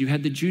Pharisees, you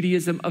had the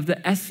Judaism of the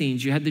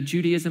Essenes, you had the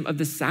Judaism of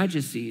the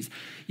Sadducees.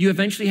 You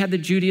eventually had the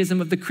Judaism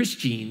of the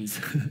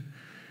Christians,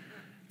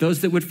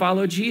 those that would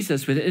follow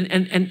Jesus with it.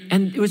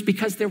 And it was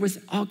because there was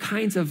all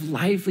kinds of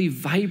lively,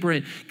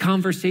 vibrant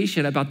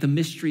conversation about the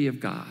mystery of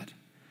God.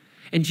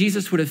 And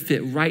Jesus would have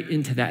fit right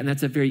into that. And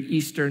that's a very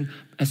Eastern,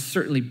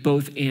 certainly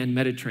both and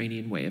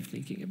Mediterranean way of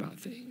thinking about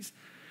things.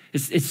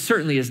 It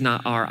certainly is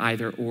not our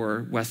either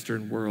or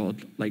Western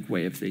world like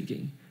way of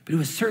thinking. But it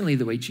was certainly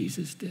the way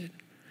Jesus did.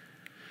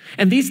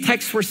 And these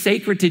texts were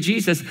sacred to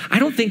Jesus. I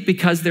don't think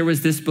because there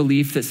was this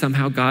belief that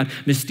somehow God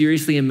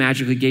mysteriously and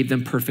magically gave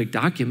them perfect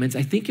documents.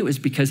 I think it was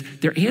because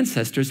their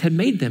ancestors had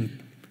made them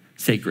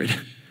sacred.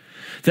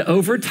 That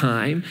over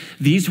time,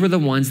 these were the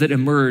ones that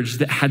emerged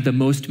that had the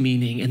most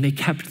meaning, and they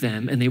kept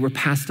them, and they were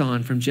passed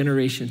on from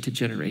generation to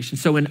generation.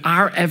 So in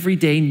our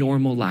everyday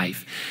normal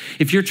life,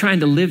 if you're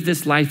trying to live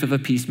this life of a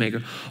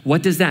peacemaker,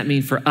 what does that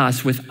mean for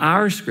us with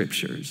our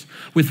scriptures,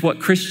 with what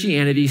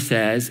Christianity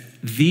says,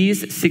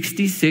 these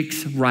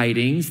 66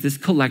 writings, this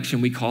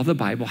collection we call the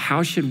Bible,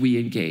 how should we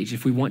engage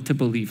if we want to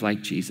believe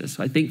like Jesus?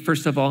 So I think,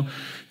 first of all,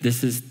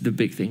 this is the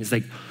big thing. It's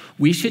like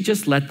we should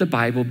just let the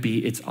Bible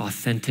be its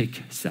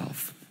authentic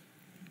self.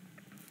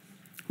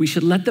 We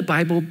should let the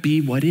Bible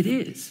be what it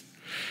is.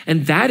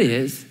 And that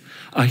is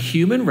a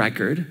human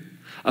record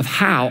of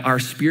how our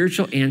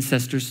spiritual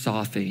ancestors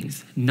saw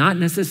things, not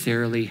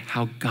necessarily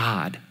how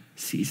God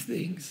sees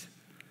things.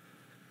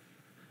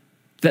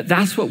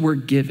 That's what we're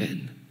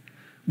given.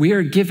 We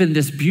are given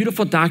this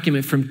beautiful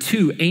document from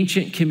two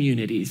ancient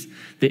communities,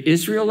 the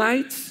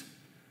Israelites,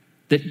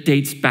 that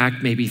dates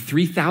back maybe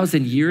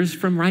 3,000 years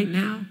from right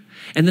now,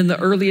 and then the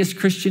earliest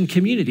Christian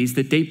communities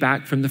that date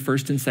back from the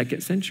 1st and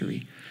 2nd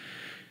century.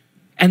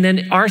 And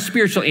then our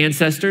spiritual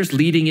ancestors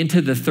leading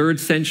into the 3rd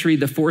century,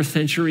 the 4th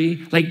century,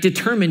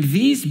 determined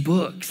these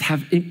books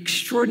have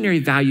extraordinary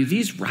value,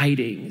 these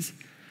writings.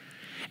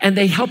 And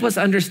they help us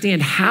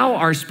understand how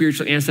our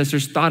spiritual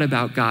ancestors thought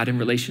about God in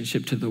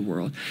relationship to the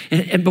world.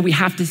 But we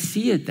have to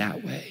see it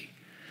that way.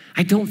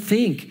 I don't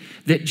think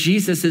that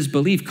Jesus'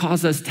 belief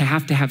caused us to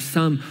have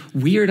some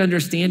weird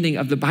understanding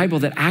of the Bible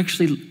that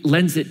actually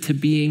lends it to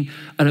being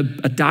a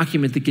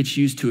document that gets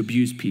used to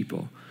abuse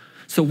people.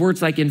 So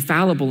words like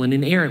infallible and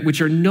inerrant,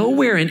 which are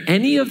nowhere in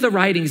any of the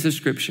writings of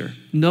Scripture,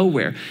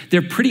 nowhere.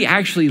 They're pretty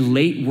actually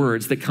late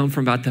words that come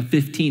from about the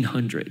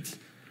 1500s.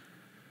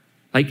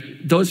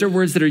 Those are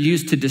words that are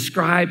used to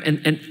describe,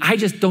 and I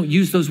just don't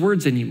use those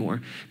words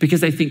anymore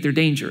because I think they're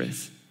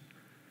dangerous.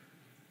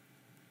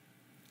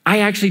 I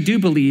actually do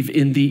believe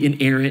in the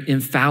inerrant,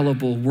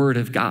 infallible word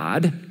of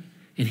God,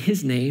 and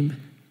his name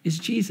is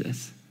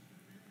Jesus.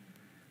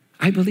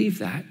 I believe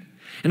that.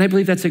 And I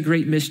believe that's a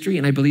great mystery,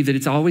 and I believe that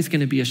it's always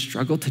going to be a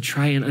struggle to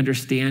try and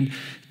understand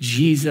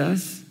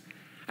Jesus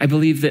I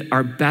believe that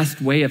our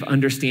best way of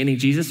understanding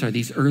Jesus are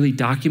these early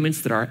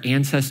documents that our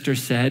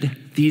ancestors said,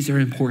 these are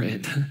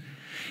important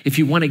if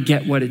you want to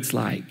get what it's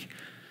like.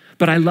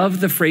 But I love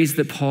the phrase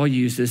that Paul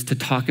uses to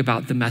talk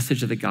about the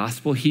message of the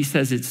gospel. He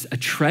says it's a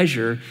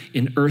treasure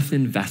in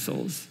earthen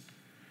vessels.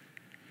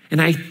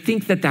 And I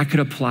think that that could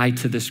apply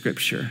to the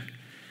scripture,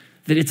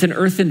 that it's an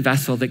earthen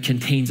vessel that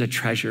contains a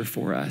treasure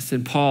for us.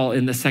 And Paul,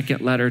 in the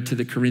second letter to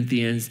the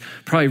Corinthians,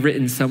 probably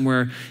written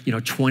somewhere,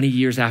 20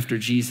 years after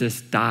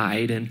Jesus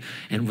died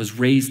and was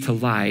raised to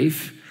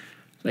life,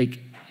 like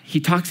he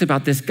talks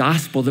about this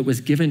gospel that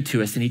was given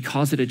to us and he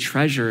calls it a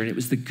treasure, and it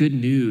was the good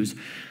news,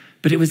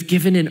 but it was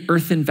given in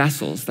earthen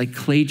vessels, like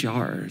clay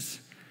jars.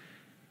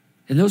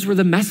 And those were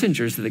the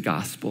messengers of the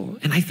gospel.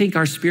 And I think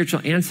our spiritual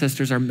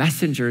ancestors are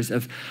messengers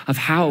of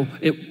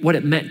what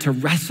it meant to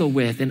wrestle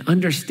with and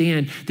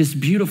understand this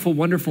beautiful,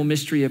 wonderful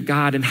mystery of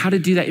God and how to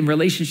do that in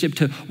relationship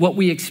to what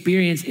we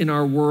experience in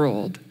our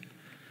world.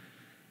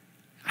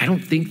 I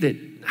don't think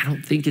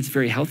it's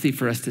very healthy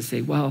for us to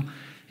say,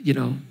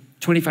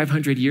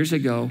 2,500 years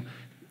ago,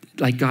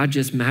 like God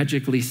just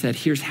magically said,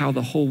 here's how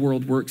the whole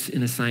world works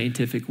in a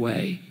scientific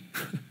way.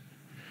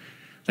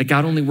 Like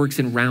God only works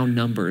in round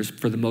numbers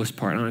for the most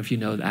part. I don't know if you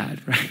know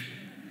that, right?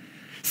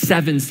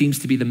 7 seems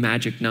to be the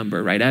magic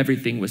number, right?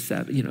 Everything was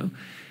 7,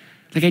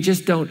 Like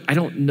I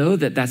don't know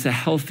that that's a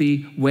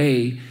healthy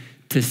way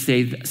to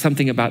say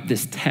something about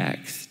this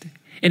text.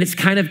 And it's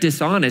kind of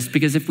dishonest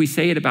because if we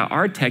say it about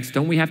our text,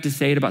 don't we have to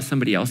say it about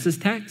somebody else's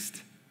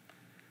text?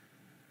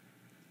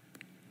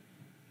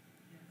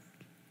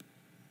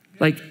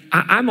 Like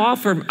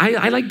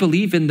I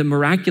believe in the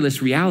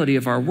miraculous reality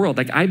of our world.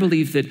 Like I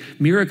believe that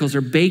miracles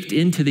are baked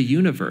into the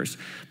universe,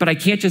 but I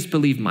can't just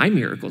believe my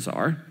miracles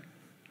are.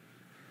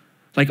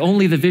 Like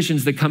only the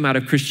visions that come out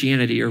of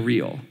Christianity are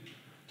real.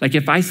 Like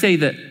if I say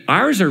that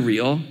ours are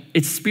real,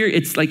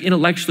 it's like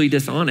intellectually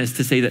dishonest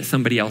to say that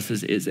somebody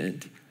else's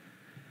isn't.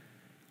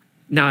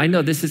 Now I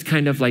know this is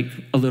kind of like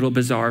a little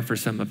bizarre for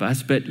some of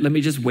us, but let me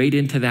just wade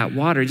into that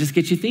water, just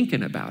get you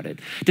thinking about it.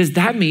 Does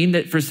that mean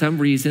that for some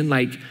reason,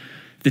 like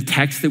the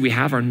texts that we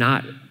have are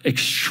not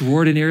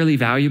extraordinarily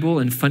valuable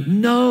and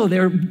fun? No,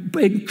 they're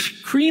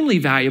extremely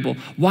valuable.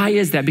 Why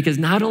is that? Because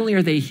not only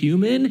are they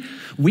human,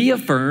 we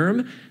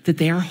affirm that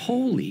they are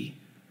holy,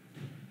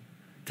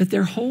 that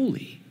they're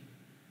holy,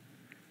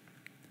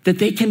 that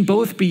they can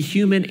both be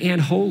human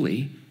and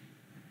holy.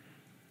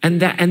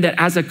 And that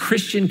as a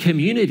Christian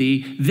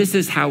community, this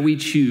is how we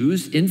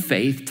choose in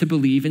faith to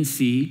believe and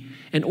see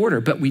and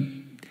order. But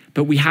we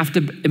have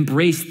to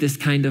embrace this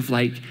kind of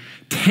like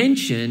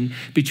tension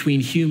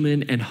between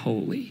human and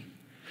holy.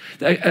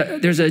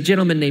 There's a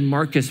gentleman named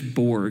Marcus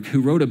Borg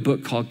who wrote a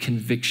book called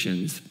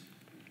Convictions.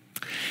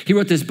 He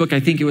wrote this book, I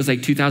think it was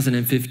like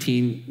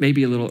 2015,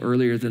 maybe a little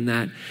earlier than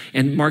that.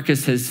 And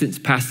Marcus has since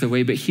passed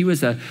away, but he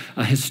was a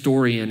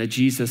historian, a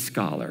Jesus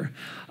scholar.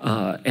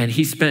 And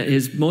he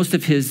spent most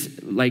of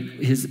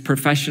his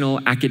professional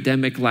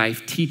academic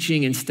life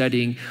teaching and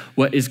studying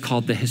what is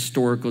called the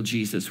historical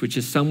Jesus, which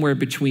is somewhere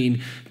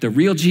between the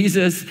real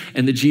Jesus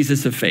and the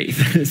Jesus of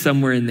faith,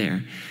 somewhere in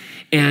there.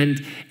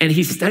 And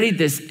he studied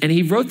this, and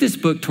he wrote this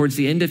book towards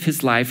the end of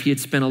his life. He had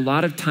spent a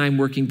lot of time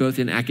working both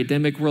in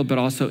academic world, but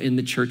also in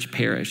the church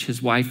parish.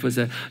 His wife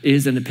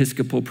is an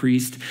Episcopal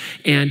priest.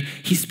 And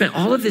he spent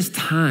all of this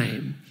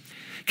time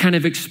kind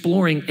of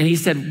exploring, and he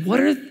said, what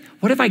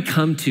have I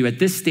come to at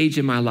this stage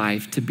in my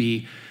life to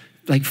be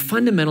like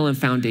fundamental and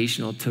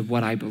foundational to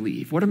what I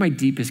believe? What are my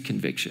deepest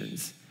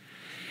convictions?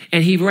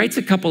 And he writes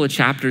a couple of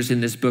chapters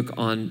in this book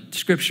on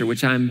scripture,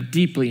 which I'm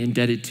deeply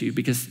indebted to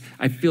because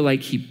I feel like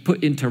he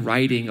put into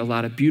writing a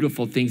lot of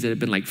beautiful things that have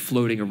been like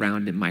floating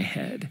around in my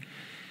head.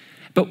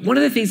 But one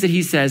of the things that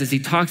he says as he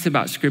talks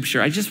about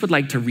scripture, I just would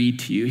like to read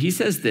to you. He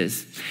says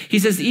this. He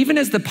says, even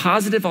as the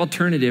positive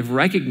alternative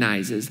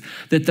recognizes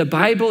that the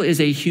Bible is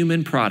a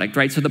human product,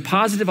 right? So the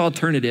positive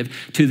alternative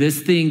to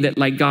this thing that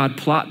like God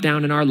plopped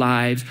down in our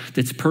lives,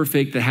 that's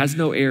perfect, that has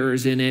no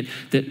errors in it,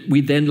 that we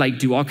then like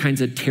do all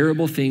kinds of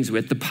terrible things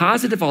with. The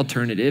positive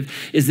alternative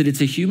is that it's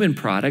a human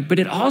product, but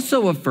it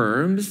also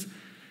affirms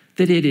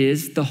that it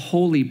is the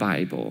Holy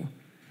Bible,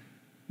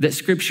 that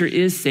scripture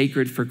is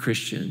sacred for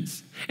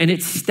Christians. And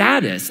its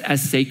status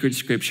as sacred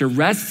scripture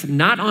rests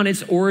not on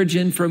its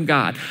origin from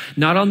God,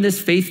 not on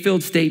this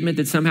faith-filled statement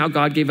that somehow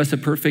God gave us a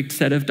perfect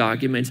set of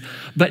documents,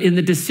 but in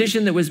the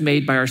decision that was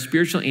made by our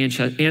spiritual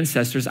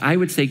ancestors, I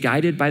would say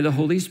guided by the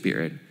Holy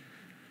Spirit,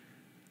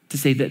 to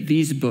say that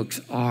these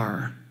books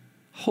are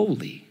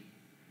holy,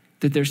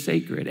 that they're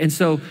sacred. And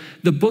so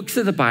the books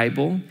of the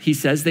Bible, he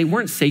says, they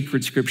weren't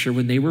sacred scripture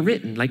when they were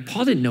written. Like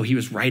Paul didn't know he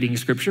was writing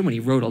scripture when he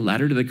wrote a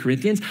letter to the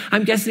Corinthians.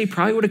 I'm guessing he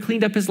probably would have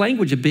cleaned up his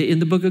language a bit in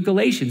the book of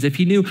Galatians if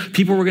he knew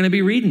people were going to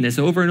be reading this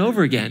over and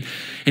over again.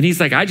 And he's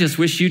like, I just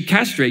wish you'd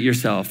castrate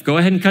yourself. Go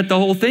ahead and cut the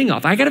whole thing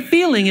off. I got a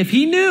feeling if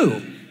he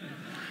knew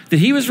that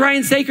he was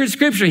writing sacred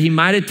scripture, he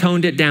might have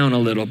toned it down a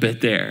little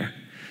bit there.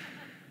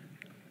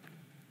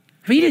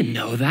 But he didn't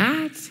know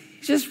that.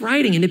 He's just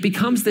writing, and it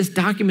becomes this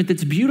document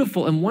that's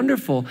beautiful and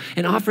wonderful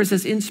and offers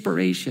us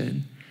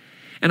inspiration.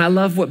 And I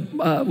love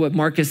what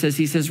Marcus says.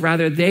 He says,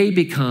 rather,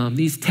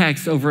 these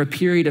texts over a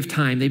period of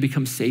time, they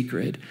become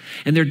sacred,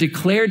 and they're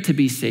declared to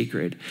be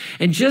sacred.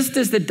 And just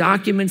as the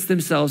documents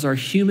themselves are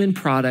human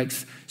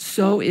products,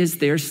 so is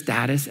their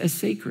status as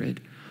sacred.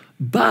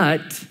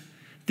 But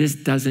this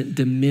doesn't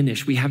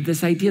diminish. We have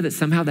this idea that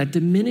somehow that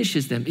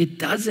diminishes them. It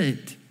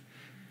doesn't.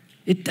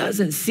 It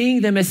doesn't.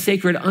 Seeing them as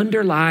sacred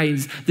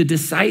underlines the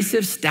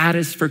decisive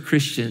status for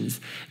Christians.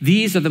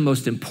 These are the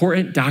most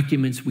important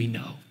documents we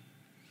know.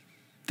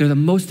 They're the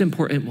most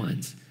important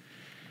ones.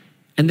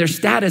 And their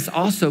status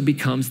also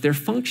becomes their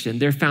function.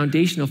 They're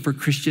foundational for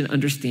Christian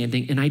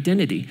understanding and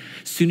identity.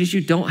 As soon as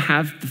you don't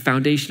have the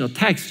foundational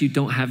text, you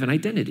don't have an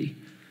identity.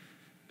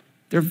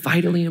 They're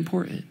vitally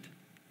important.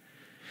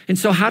 And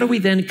so how do we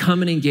then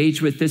come and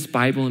engage with this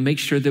Bible and make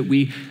sure that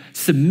we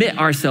submit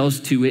ourselves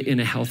to it in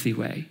a healthy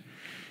way?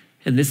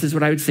 And this is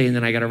what I would say, and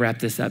then I got to wrap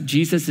this up.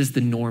 Jesus is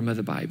the norm of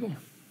the Bible.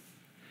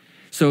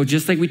 So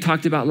just like we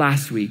talked about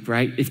last week,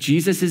 right? If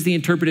Jesus is the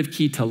interpretive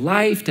key to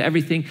life, to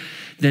everything,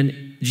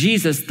 then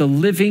Jesus, the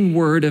living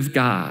word of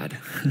God,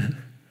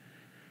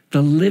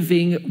 the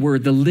living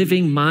word, the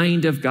living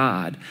mind of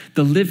God,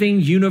 the living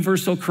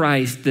universal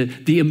Christ,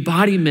 the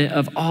embodiment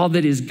of all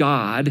that is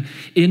God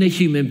in a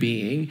human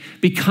being,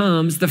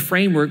 becomes the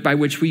framework by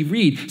which we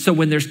read. So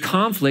when there's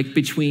conflict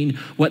between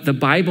what the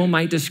Bible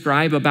might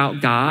describe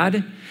about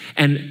God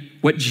and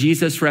what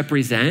Jesus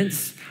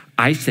represents,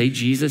 I say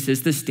Jesus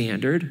is the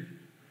standard,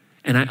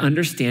 and I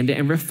understand it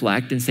and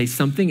reflect and say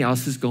something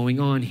else is going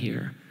on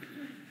here.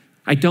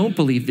 I don't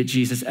believe that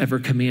Jesus ever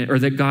commanded, or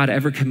that God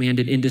ever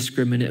commanded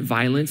indiscriminate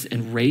violence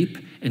and rape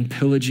and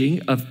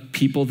pillaging of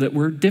people that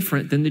were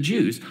different than the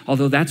Jews,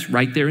 although that's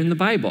right there in the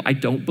Bible. I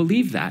don't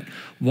believe that.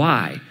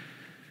 Why?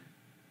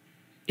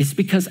 It's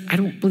because I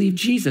don't believe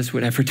Jesus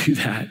would ever do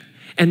that.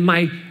 And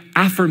my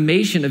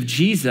affirmation of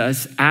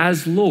Jesus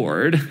as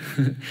Lord,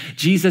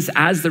 Jesus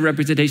as the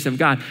representation of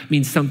God,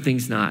 means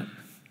something's not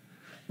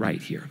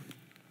right here.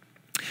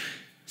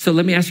 So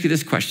let me ask you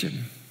this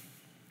question.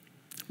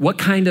 What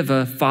kind of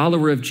a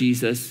follower of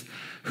Jesus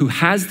who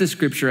has the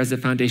scripture as a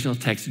foundational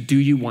text do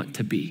you want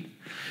to be?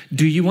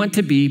 Do you want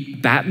to be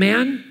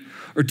Batman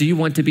or do you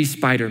want to be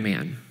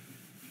Spider-Man?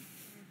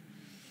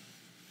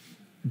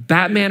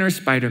 Batman or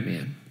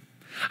Spider-Man?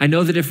 I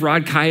know that if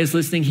Rod Kai is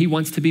listening, he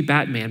wants to be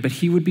Batman, but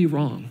he would be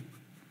wrong.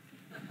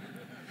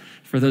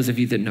 For those of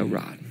you that know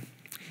Rod.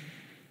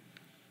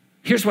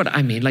 Here's what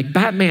I mean. Like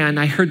Batman,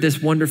 I heard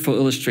this wonderful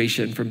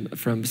illustration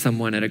from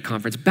someone at a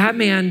conference.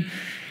 Batman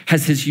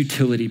has his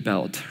utility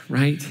belt,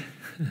 right?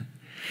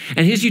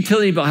 And his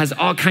utility belt has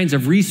all kinds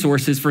of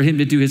resources for him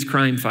to do his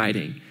crime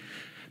fighting.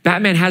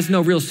 Batman has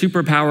no real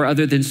superpower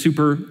other than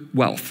super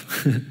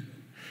wealth,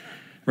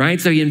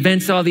 right? So he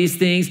invents all these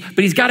things,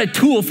 but he's got a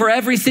tool for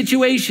every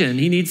situation.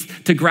 He needs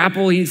to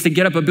grapple. He needs to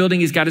get up a building.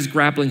 He's got his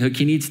grappling hook.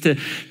 He needs to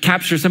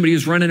capture somebody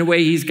who's running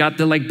away. He's got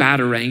the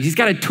batarang. He's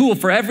got a tool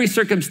for every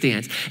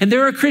circumstance. And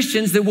there are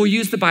Christians that will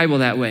use the Bible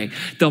that way.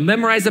 They'll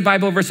memorize a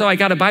Bible verse. Oh, I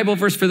got a Bible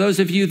verse for those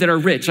of you that are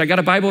rich. I got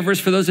a Bible verse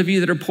for those of you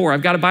that are poor.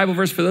 I've got a Bible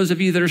verse for those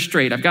of you that are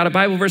straight. I've got a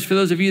Bible verse for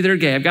those of you that are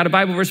gay. I've got a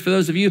Bible verse for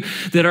those of you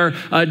that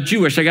are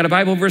Jewish. I got a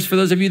Bible verse for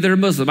those of you that are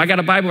Muslim. I got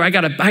a Bible.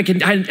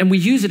 And we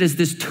use it as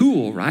this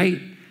tool, right?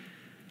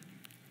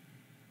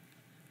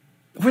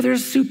 Or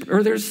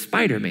there's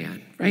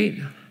Spider-Man, right?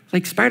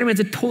 Like Spider-Man's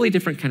a totally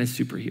different kind of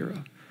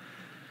superhero.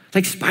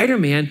 Like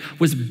Spider-Man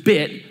was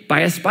bit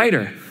by a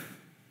spider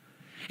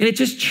and it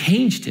just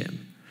changed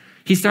him.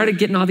 He started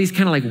getting all these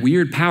kind of like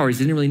weird powers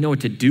he didn't really know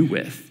what to do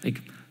with.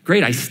 Like,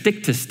 great, I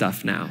stick to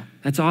stuff now.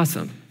 That's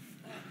awesome.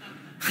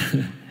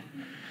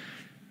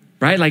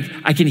 Right? Like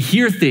I can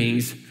hear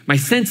things. My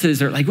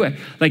senses are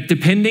like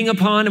depending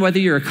upon whether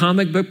you're a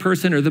comic book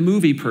person or the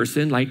movie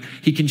person, like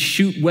he can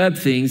shoot web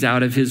things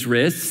out of his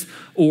wrists,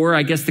 or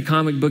I guess the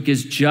comic book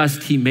is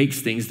just he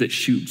makes things that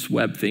shoots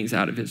web things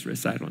out of his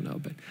wrists. I don't know,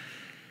 but.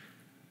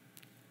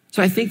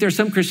 So I think there's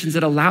some Christians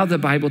that allow the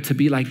Bible to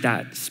be like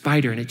that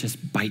spider and it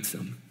just bites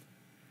them.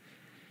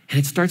 And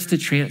it starts to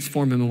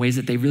transform them in ways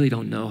that they really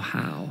don't know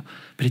how,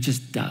 but it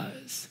just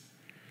does.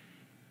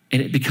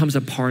 And it becomes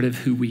a part of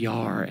who we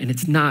are. And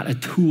it's not a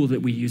tool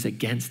that we use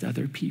against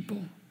other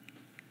people.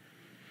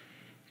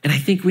 And I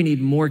think we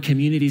need more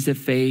communities of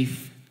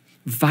faith,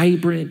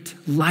 vibrant,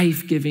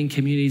 life-giving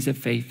communities of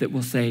faith that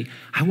will say,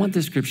 I want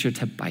the scripture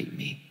to bite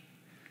me.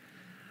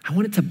 I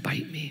want it to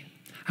bite me.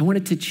 I want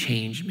it to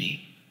change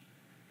me.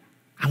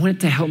 I want it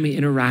to help me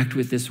interact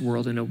with this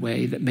world in a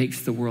way that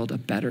makes the world a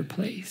better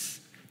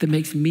place, that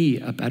makes me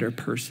a better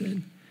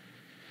person.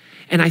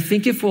 And I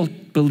think if we'll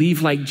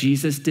believe like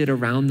Jesus did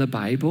around the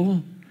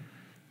Bible,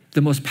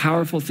 the most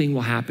powerful thing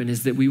will happen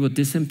is that we will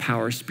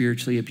disempower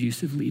spiritually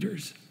abusive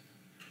leaders.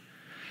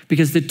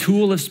 Because the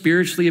tool of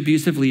spiritually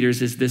abusive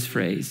leaders is this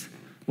phrase,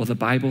 well, the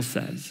Bible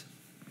says.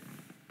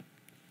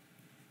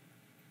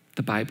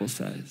 The Bible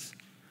says.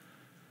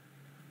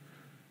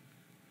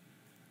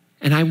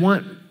 And I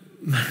want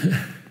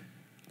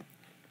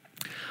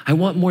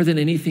more than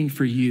anything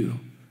for you.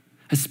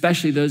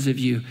 especially those of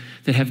you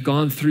that have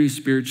gone through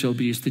spiritual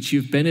abuse, that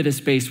you've been at a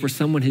space where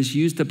someone has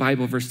used a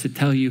Bible verse to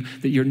tell you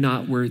that you're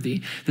not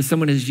worthy, that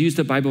someone has used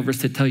a Bible verse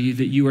to tell you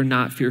that you are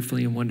not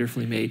fearfully and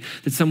wonderfully made,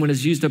 that someone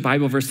has used a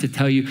Bible verse to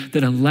tell you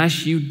that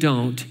unless you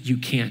don't, you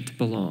can't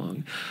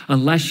belong.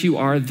 Unless you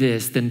are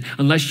this, then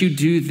unless you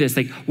do this,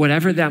 like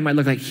whatever that might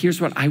look like,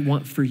 here's what I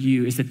want for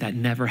you is that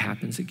never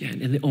happens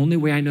again. And the only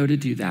way I know to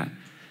do that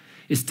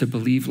is to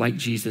believe like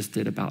Jesus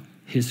did about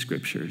his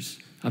scriptures,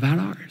 about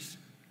ours.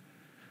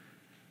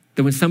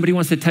 That when somebody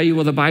wants to tell you,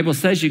 well, the Bible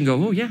says, you can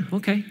go, oh yeah,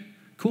 okay,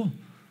 cool,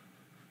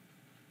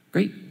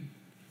 great.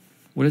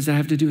 What does that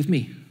have to do with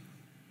me?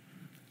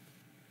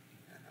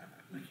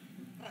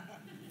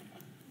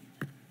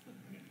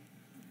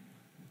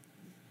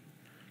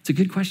 It's a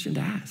good question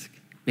to ask.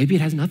 Maybe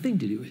it has nothing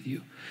to do with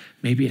you.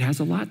 Maybe it has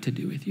a lot to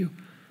do with you.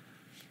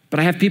 But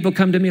I have people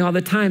come to me all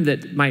the time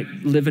that might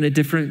live in a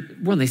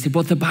different world. They say,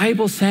 well, the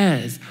Bible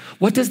says,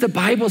 what does the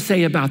Bible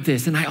say about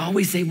this? And I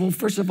always say, well,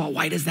 first of all,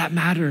 why does that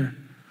matter?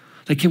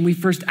 Like, can we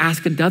first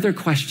ask another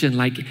question?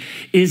 Like,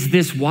 is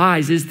this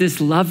wise? Is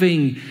this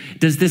loving?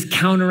 Does this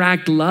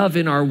counteract love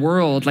in our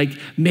world? Like,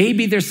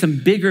 maybe there's some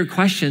bigger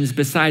questions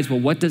besides, well,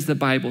 what does the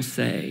Bible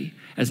say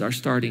as our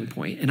starting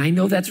point? And I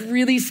know that's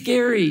really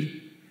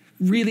scary,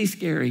 really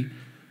scary.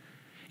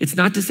 It's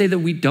not to say that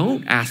we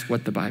don't ask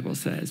what the Bible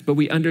says, but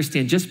we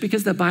understand just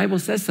because the Bible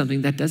says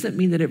something, that doesn't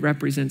mean that it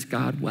represents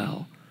God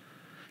well.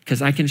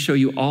 Because I can show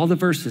you all the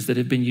verses that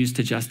have been used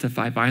to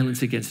justify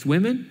violence against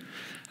women,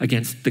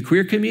 against the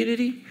queer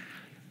community,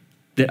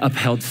 that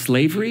upheld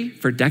slavery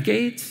for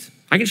decades.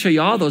 I can show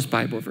you all those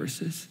Bible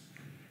verses.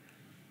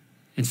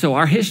 And so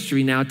our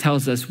history now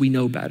tells us we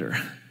know better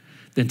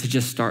than to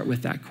just start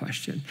with that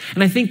question.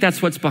 And I think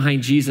that's what's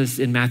behind Jesus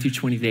in Matthew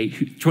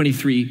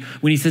 23,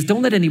 when he says,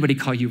 don't let anybody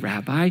call you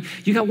rabbi.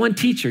 You got one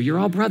teacher. You're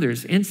all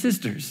brothers and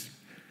sisters,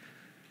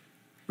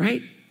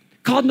 right?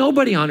 Call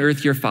nobody on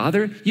earth your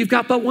father. You've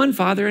got but one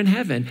Father in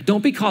heaven.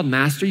 Don't be called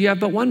master. You have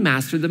but one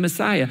master, the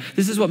Messiah.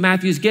 This is what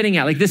Matthew's getting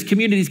at. Like, this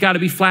community's got to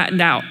be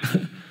flattened out.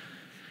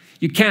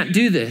 You can't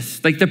do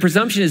this. Like, the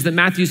presumption is that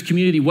Matthew's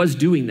community was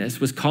doing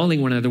this, was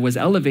calling one another, was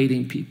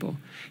elevating people.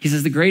 He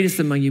says, the greatest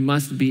among you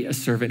must be a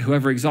servant.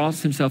 Whoever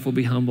exalts himself will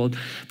be humbled,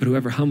 but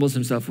whoever humbles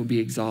himself will be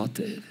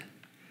exalted.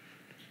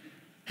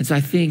 And so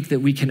I think that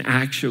we can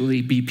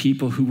actually be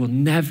people who will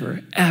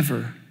never,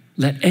 ever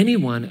let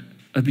anyone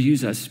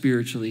abuse us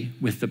spiritually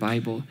with the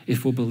Bible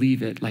if we'll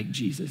believe it like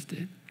Jesus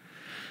did.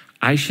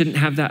 I shouldn't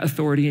have that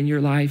authority in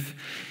your life.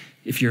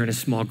 If you're in a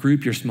small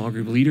group, your small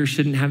group leader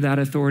shouldn't have that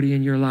authority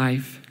in your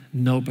life.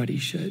 Nobody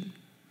should.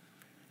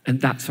 And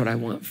that's what I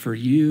want for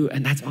you.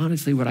 And that's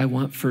honestly what I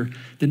want for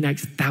the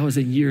next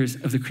 1,000 years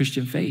of the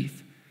Christian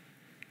faith.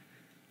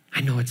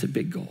 I know it's a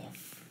big goal.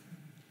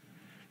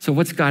 So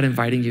what's God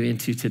inviting you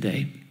into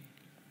today?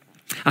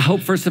 I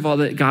hope, first of all,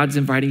 that God's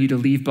inviting you to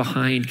leave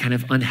behind kind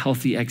of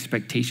unhealthy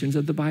expectations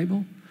of the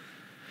Bible.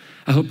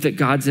 I hope that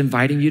God's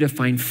inviting you to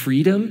find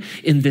freedom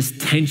in this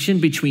tension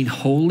between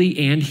holy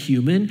and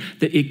human,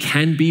 that it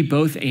can be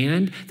both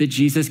and, that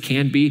Jesus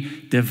can be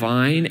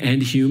divine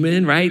and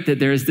human, right? That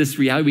there is this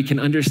reality, we can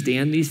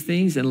understand these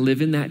things and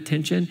live in that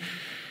tension.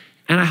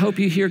 And I hope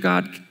you hear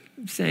God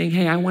saying,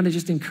 hey, I want to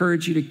just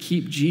encourage you to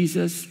keep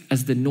Jesus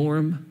as the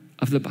norm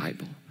of the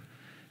Bible.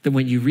 That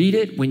when you read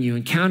it, when you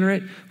encounter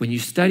it, when you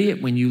study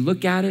it, when you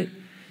look at it,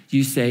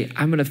 you say,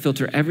 I'm going to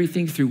filter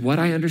everything through what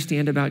I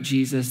understand about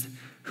Jesus,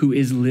 who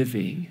is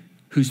living,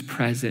 who's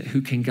present,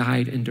 who can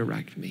guide and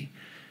direct me.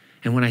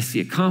 And when I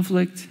see a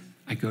conflict,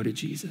 I go to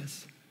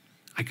Jesus.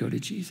 I go to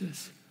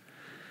Jesus.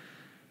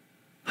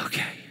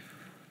 Okay,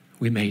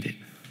 we made it.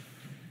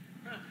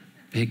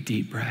 Big,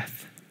 deep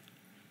breath.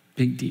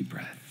 Big, deep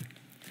breath.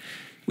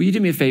 Will you do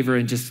me a favor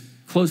and just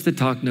close the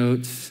talk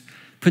notes,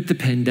 put the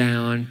pen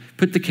down,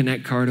 put the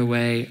Connect card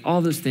away,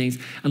 all those things.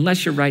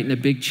 Unless you're writing a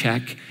big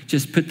check,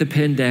 just put the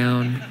pen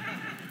down.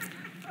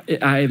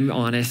 I'm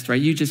honest,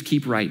 right? You just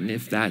keep writing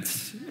if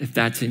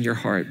that's in your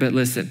heart. But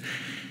listen,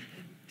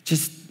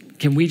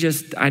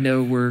 I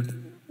know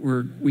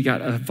we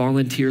got a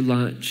volunteer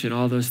lunch and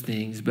all those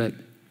things, but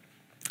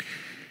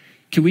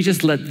can we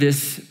just let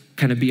this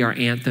kind of be our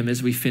anthem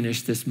as we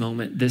finish this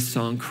moment, this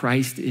song,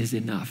 Christ is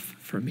enough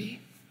for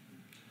me.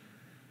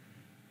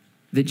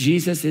 That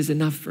Jesus is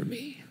enough for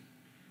me.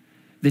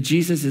 That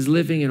Jesus is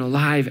living and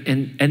alive,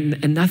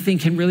 and nothing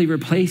can really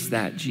replace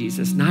that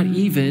Jesus, not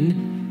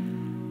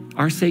even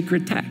our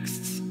sacred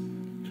texts.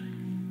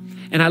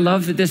 And I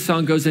love that this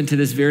song goes into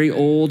this very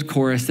old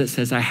chorus that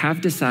says, I have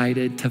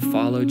decided to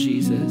follow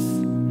Jesus.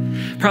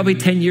 Probably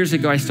 10 years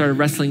ago, I started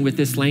wrestling with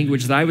this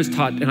language that I was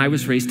taught and I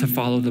was raised to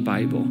follow the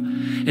Bible.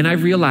 And I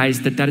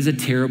realized that is a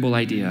terrible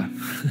idea.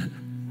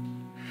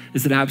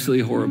 It's an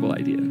absolutely horrible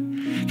idea.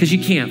 Because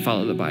you can't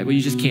follow the Bible.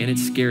 You just can't. It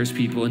scares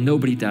people, and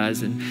nobody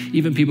does. And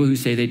even people who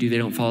say they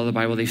don't follow the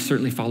Bible, they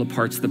certainly follow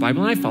parts of the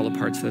Bible, and I follow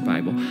parts of the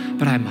Bible.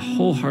 But I have a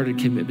wholehearted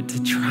commitment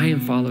to try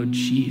and follow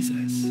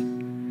Jesus.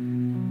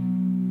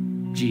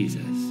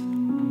 Jesus.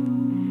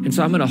 And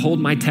so I'm going to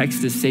hold my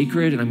text as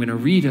sacred, and I'm going to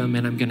read them,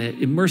 and I'm going to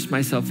immerse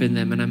myself in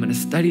them, and I'm going to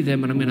study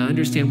them, and I'm going to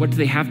understand what do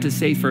they have to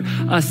say for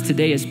us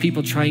today as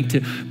people trying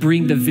to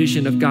bring the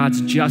vision of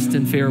God's just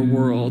and fair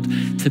world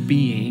to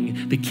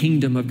being, the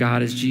kingdom of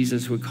God as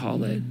Jesus would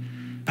call it.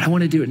 But I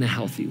want to do it in a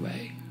healthy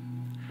way.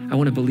 I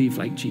want to believe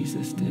like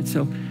Jesus did.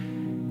 So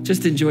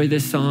just enjoy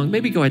this song.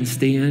 Maybe go ahead and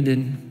stand,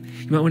 and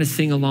you might want to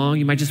sing along.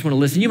 You might just want to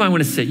listen. You might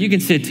want to sit. You can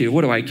sit too.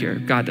 What do I care?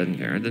 God doesn't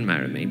care. It doesn't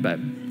matter to me, but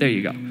there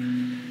you go.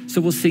 So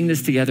we'll sing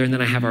this together, and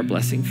then I have our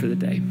blessing for the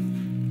day.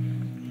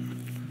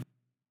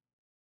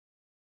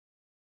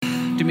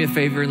 Do me a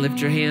favor and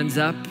lift your hands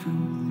up.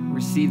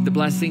 Receive the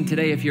blessing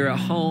today. If you're at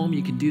home,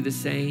 you can do the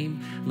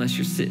same. Unless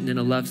you're sitting in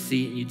a love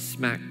seat and you'd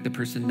smack the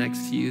person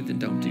next to you, then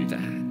don't do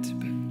that.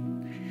 But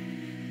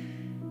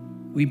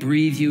we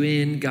breathe you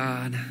in,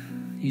 God.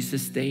 You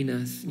sustain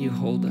us, and you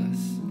hold us.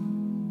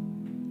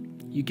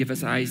 You give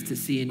us eyes to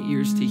see and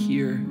ears to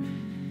hear.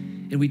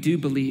 And we do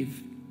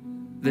believe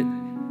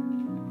that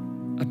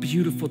a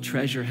beautiful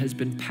treasure has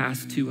been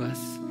passed to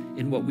us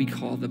in what we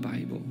call the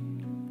Bible.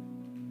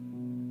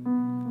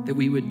 That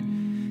we would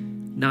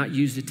not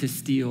use it to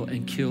steal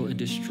and kill and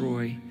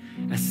destroy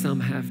as some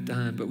have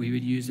done, but we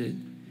would use it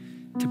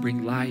to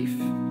bring life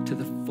to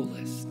the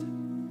fullest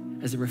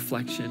as a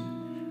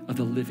reflection of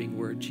the living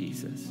word,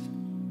 Jesus.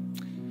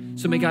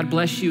 So may God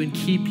bless you and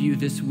keep you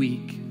this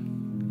week.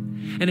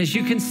 And as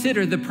you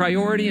consider the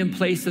priority and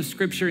place of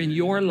Scripture in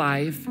your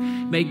life,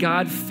 may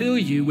God fill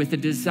you with a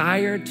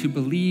desire to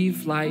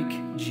believe like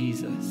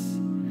Jesus.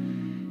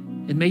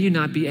 And may you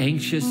not be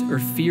anxious or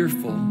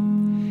fearful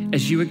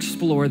as you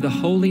explore the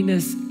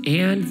holiness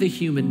and the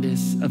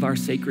humanness of our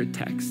sacred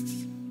texts.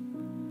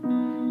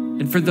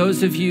 And for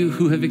those of you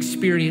who have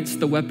experienced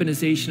the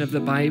weaponization of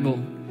the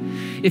Bible,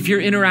 if your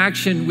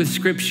interaction with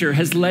Scripture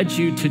has led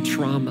you to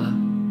trauma,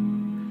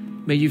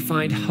 may you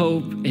find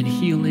hope and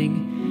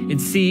healing in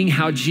seeing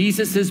how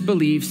Jesus's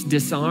beliefs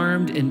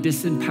disarmed and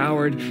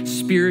disempowered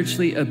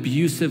spiritually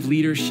abusive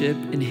leadership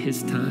in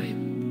his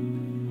time.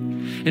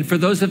 And for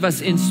those of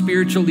us in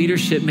spiritual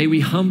leadership, may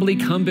we humbly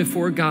come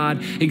before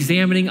God,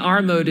 examining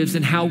our motives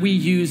and how we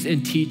use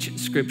and teach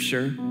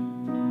Scripture.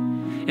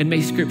 And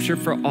may Scripture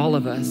for all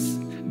of us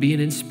be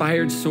an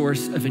inspired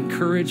source of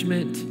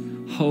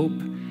encouragement, hope,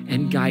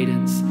 and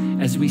guidance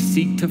as we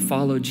seek to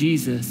follow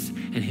Jesus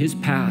and his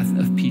path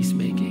of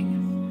peacemaking.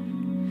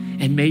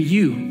 And may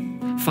you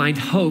find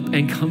hope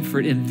and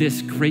comfort in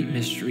this great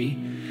mystery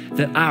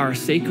that our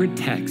sacred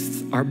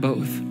texts are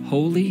both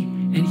holy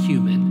and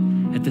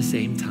human at the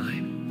same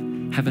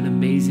time. Have an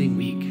amazing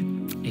week.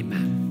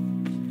 Amen.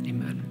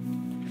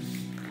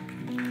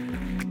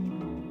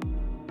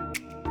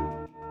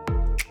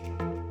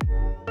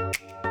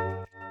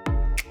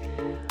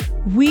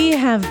 We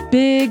have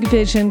big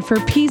vision for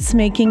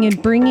peacemaking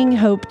and bringing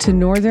hope to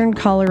Northern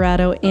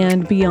Colorado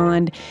and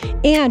beyond.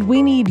 And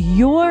we need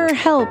your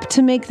help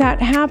to make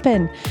that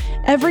happen.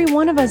 Every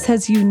one of us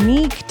has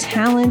unique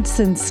talents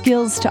and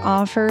skills to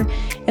offer,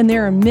 and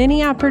there are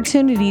many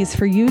opportunities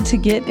for you to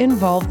get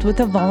involved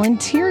with a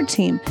volunteer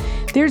team.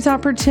 There's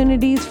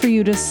opportunities for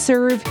you to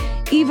serve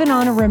even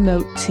on a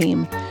remote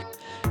team.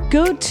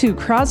 Go to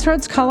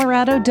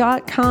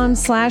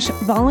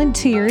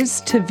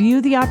crossroadscolorado.com/volunteers to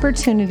view the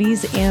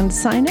opportunities and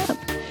sign up.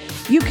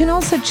 You can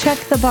also check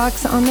the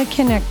box on the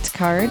Connect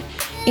card,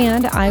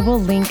 and I will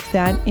link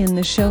that in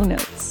the show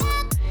notes.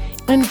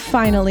 And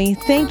finally,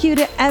 thank you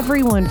to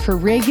everyone for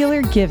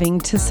regular giving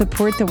to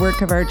support the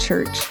work of our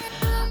church.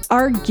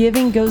 Our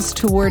giving goes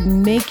toward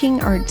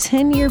making our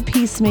 10-year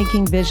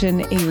peacemaking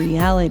vision a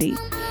reality.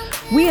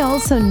 We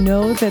also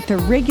know that the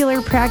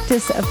regular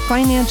practice of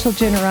financial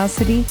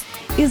generosity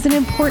is an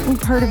important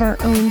part of our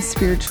own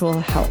spiritual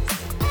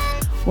health.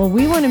 Well,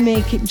 we want to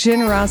make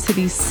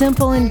generosity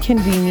simple and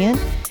convenient.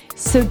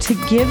 So to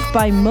give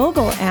by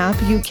mobile app,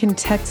 you can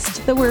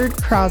text the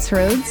word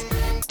Crossroads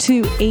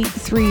to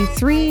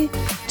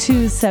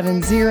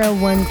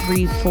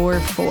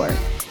 833-270-1344.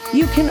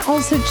 You can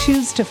also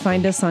choose to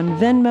find us on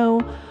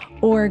Venmo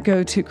or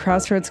go to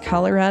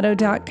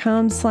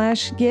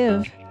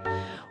crossroadscolorado.com/give.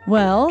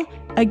 Well,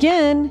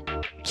 again,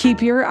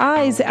 keep your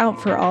eyes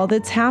out for all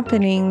that's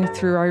happening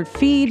through our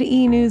feed,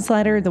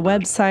 e-newsletter, the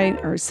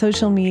website, our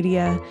social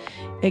media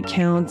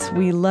accounts.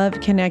 We love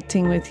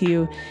connecting with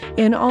you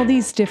in all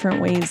these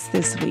different ways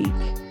this week.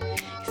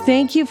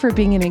 Thank you for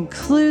being an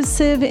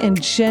inclusive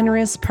and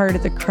generous part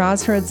of the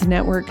Crossroads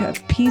network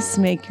of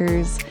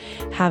peacemakers.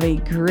 Have a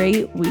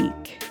great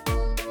week.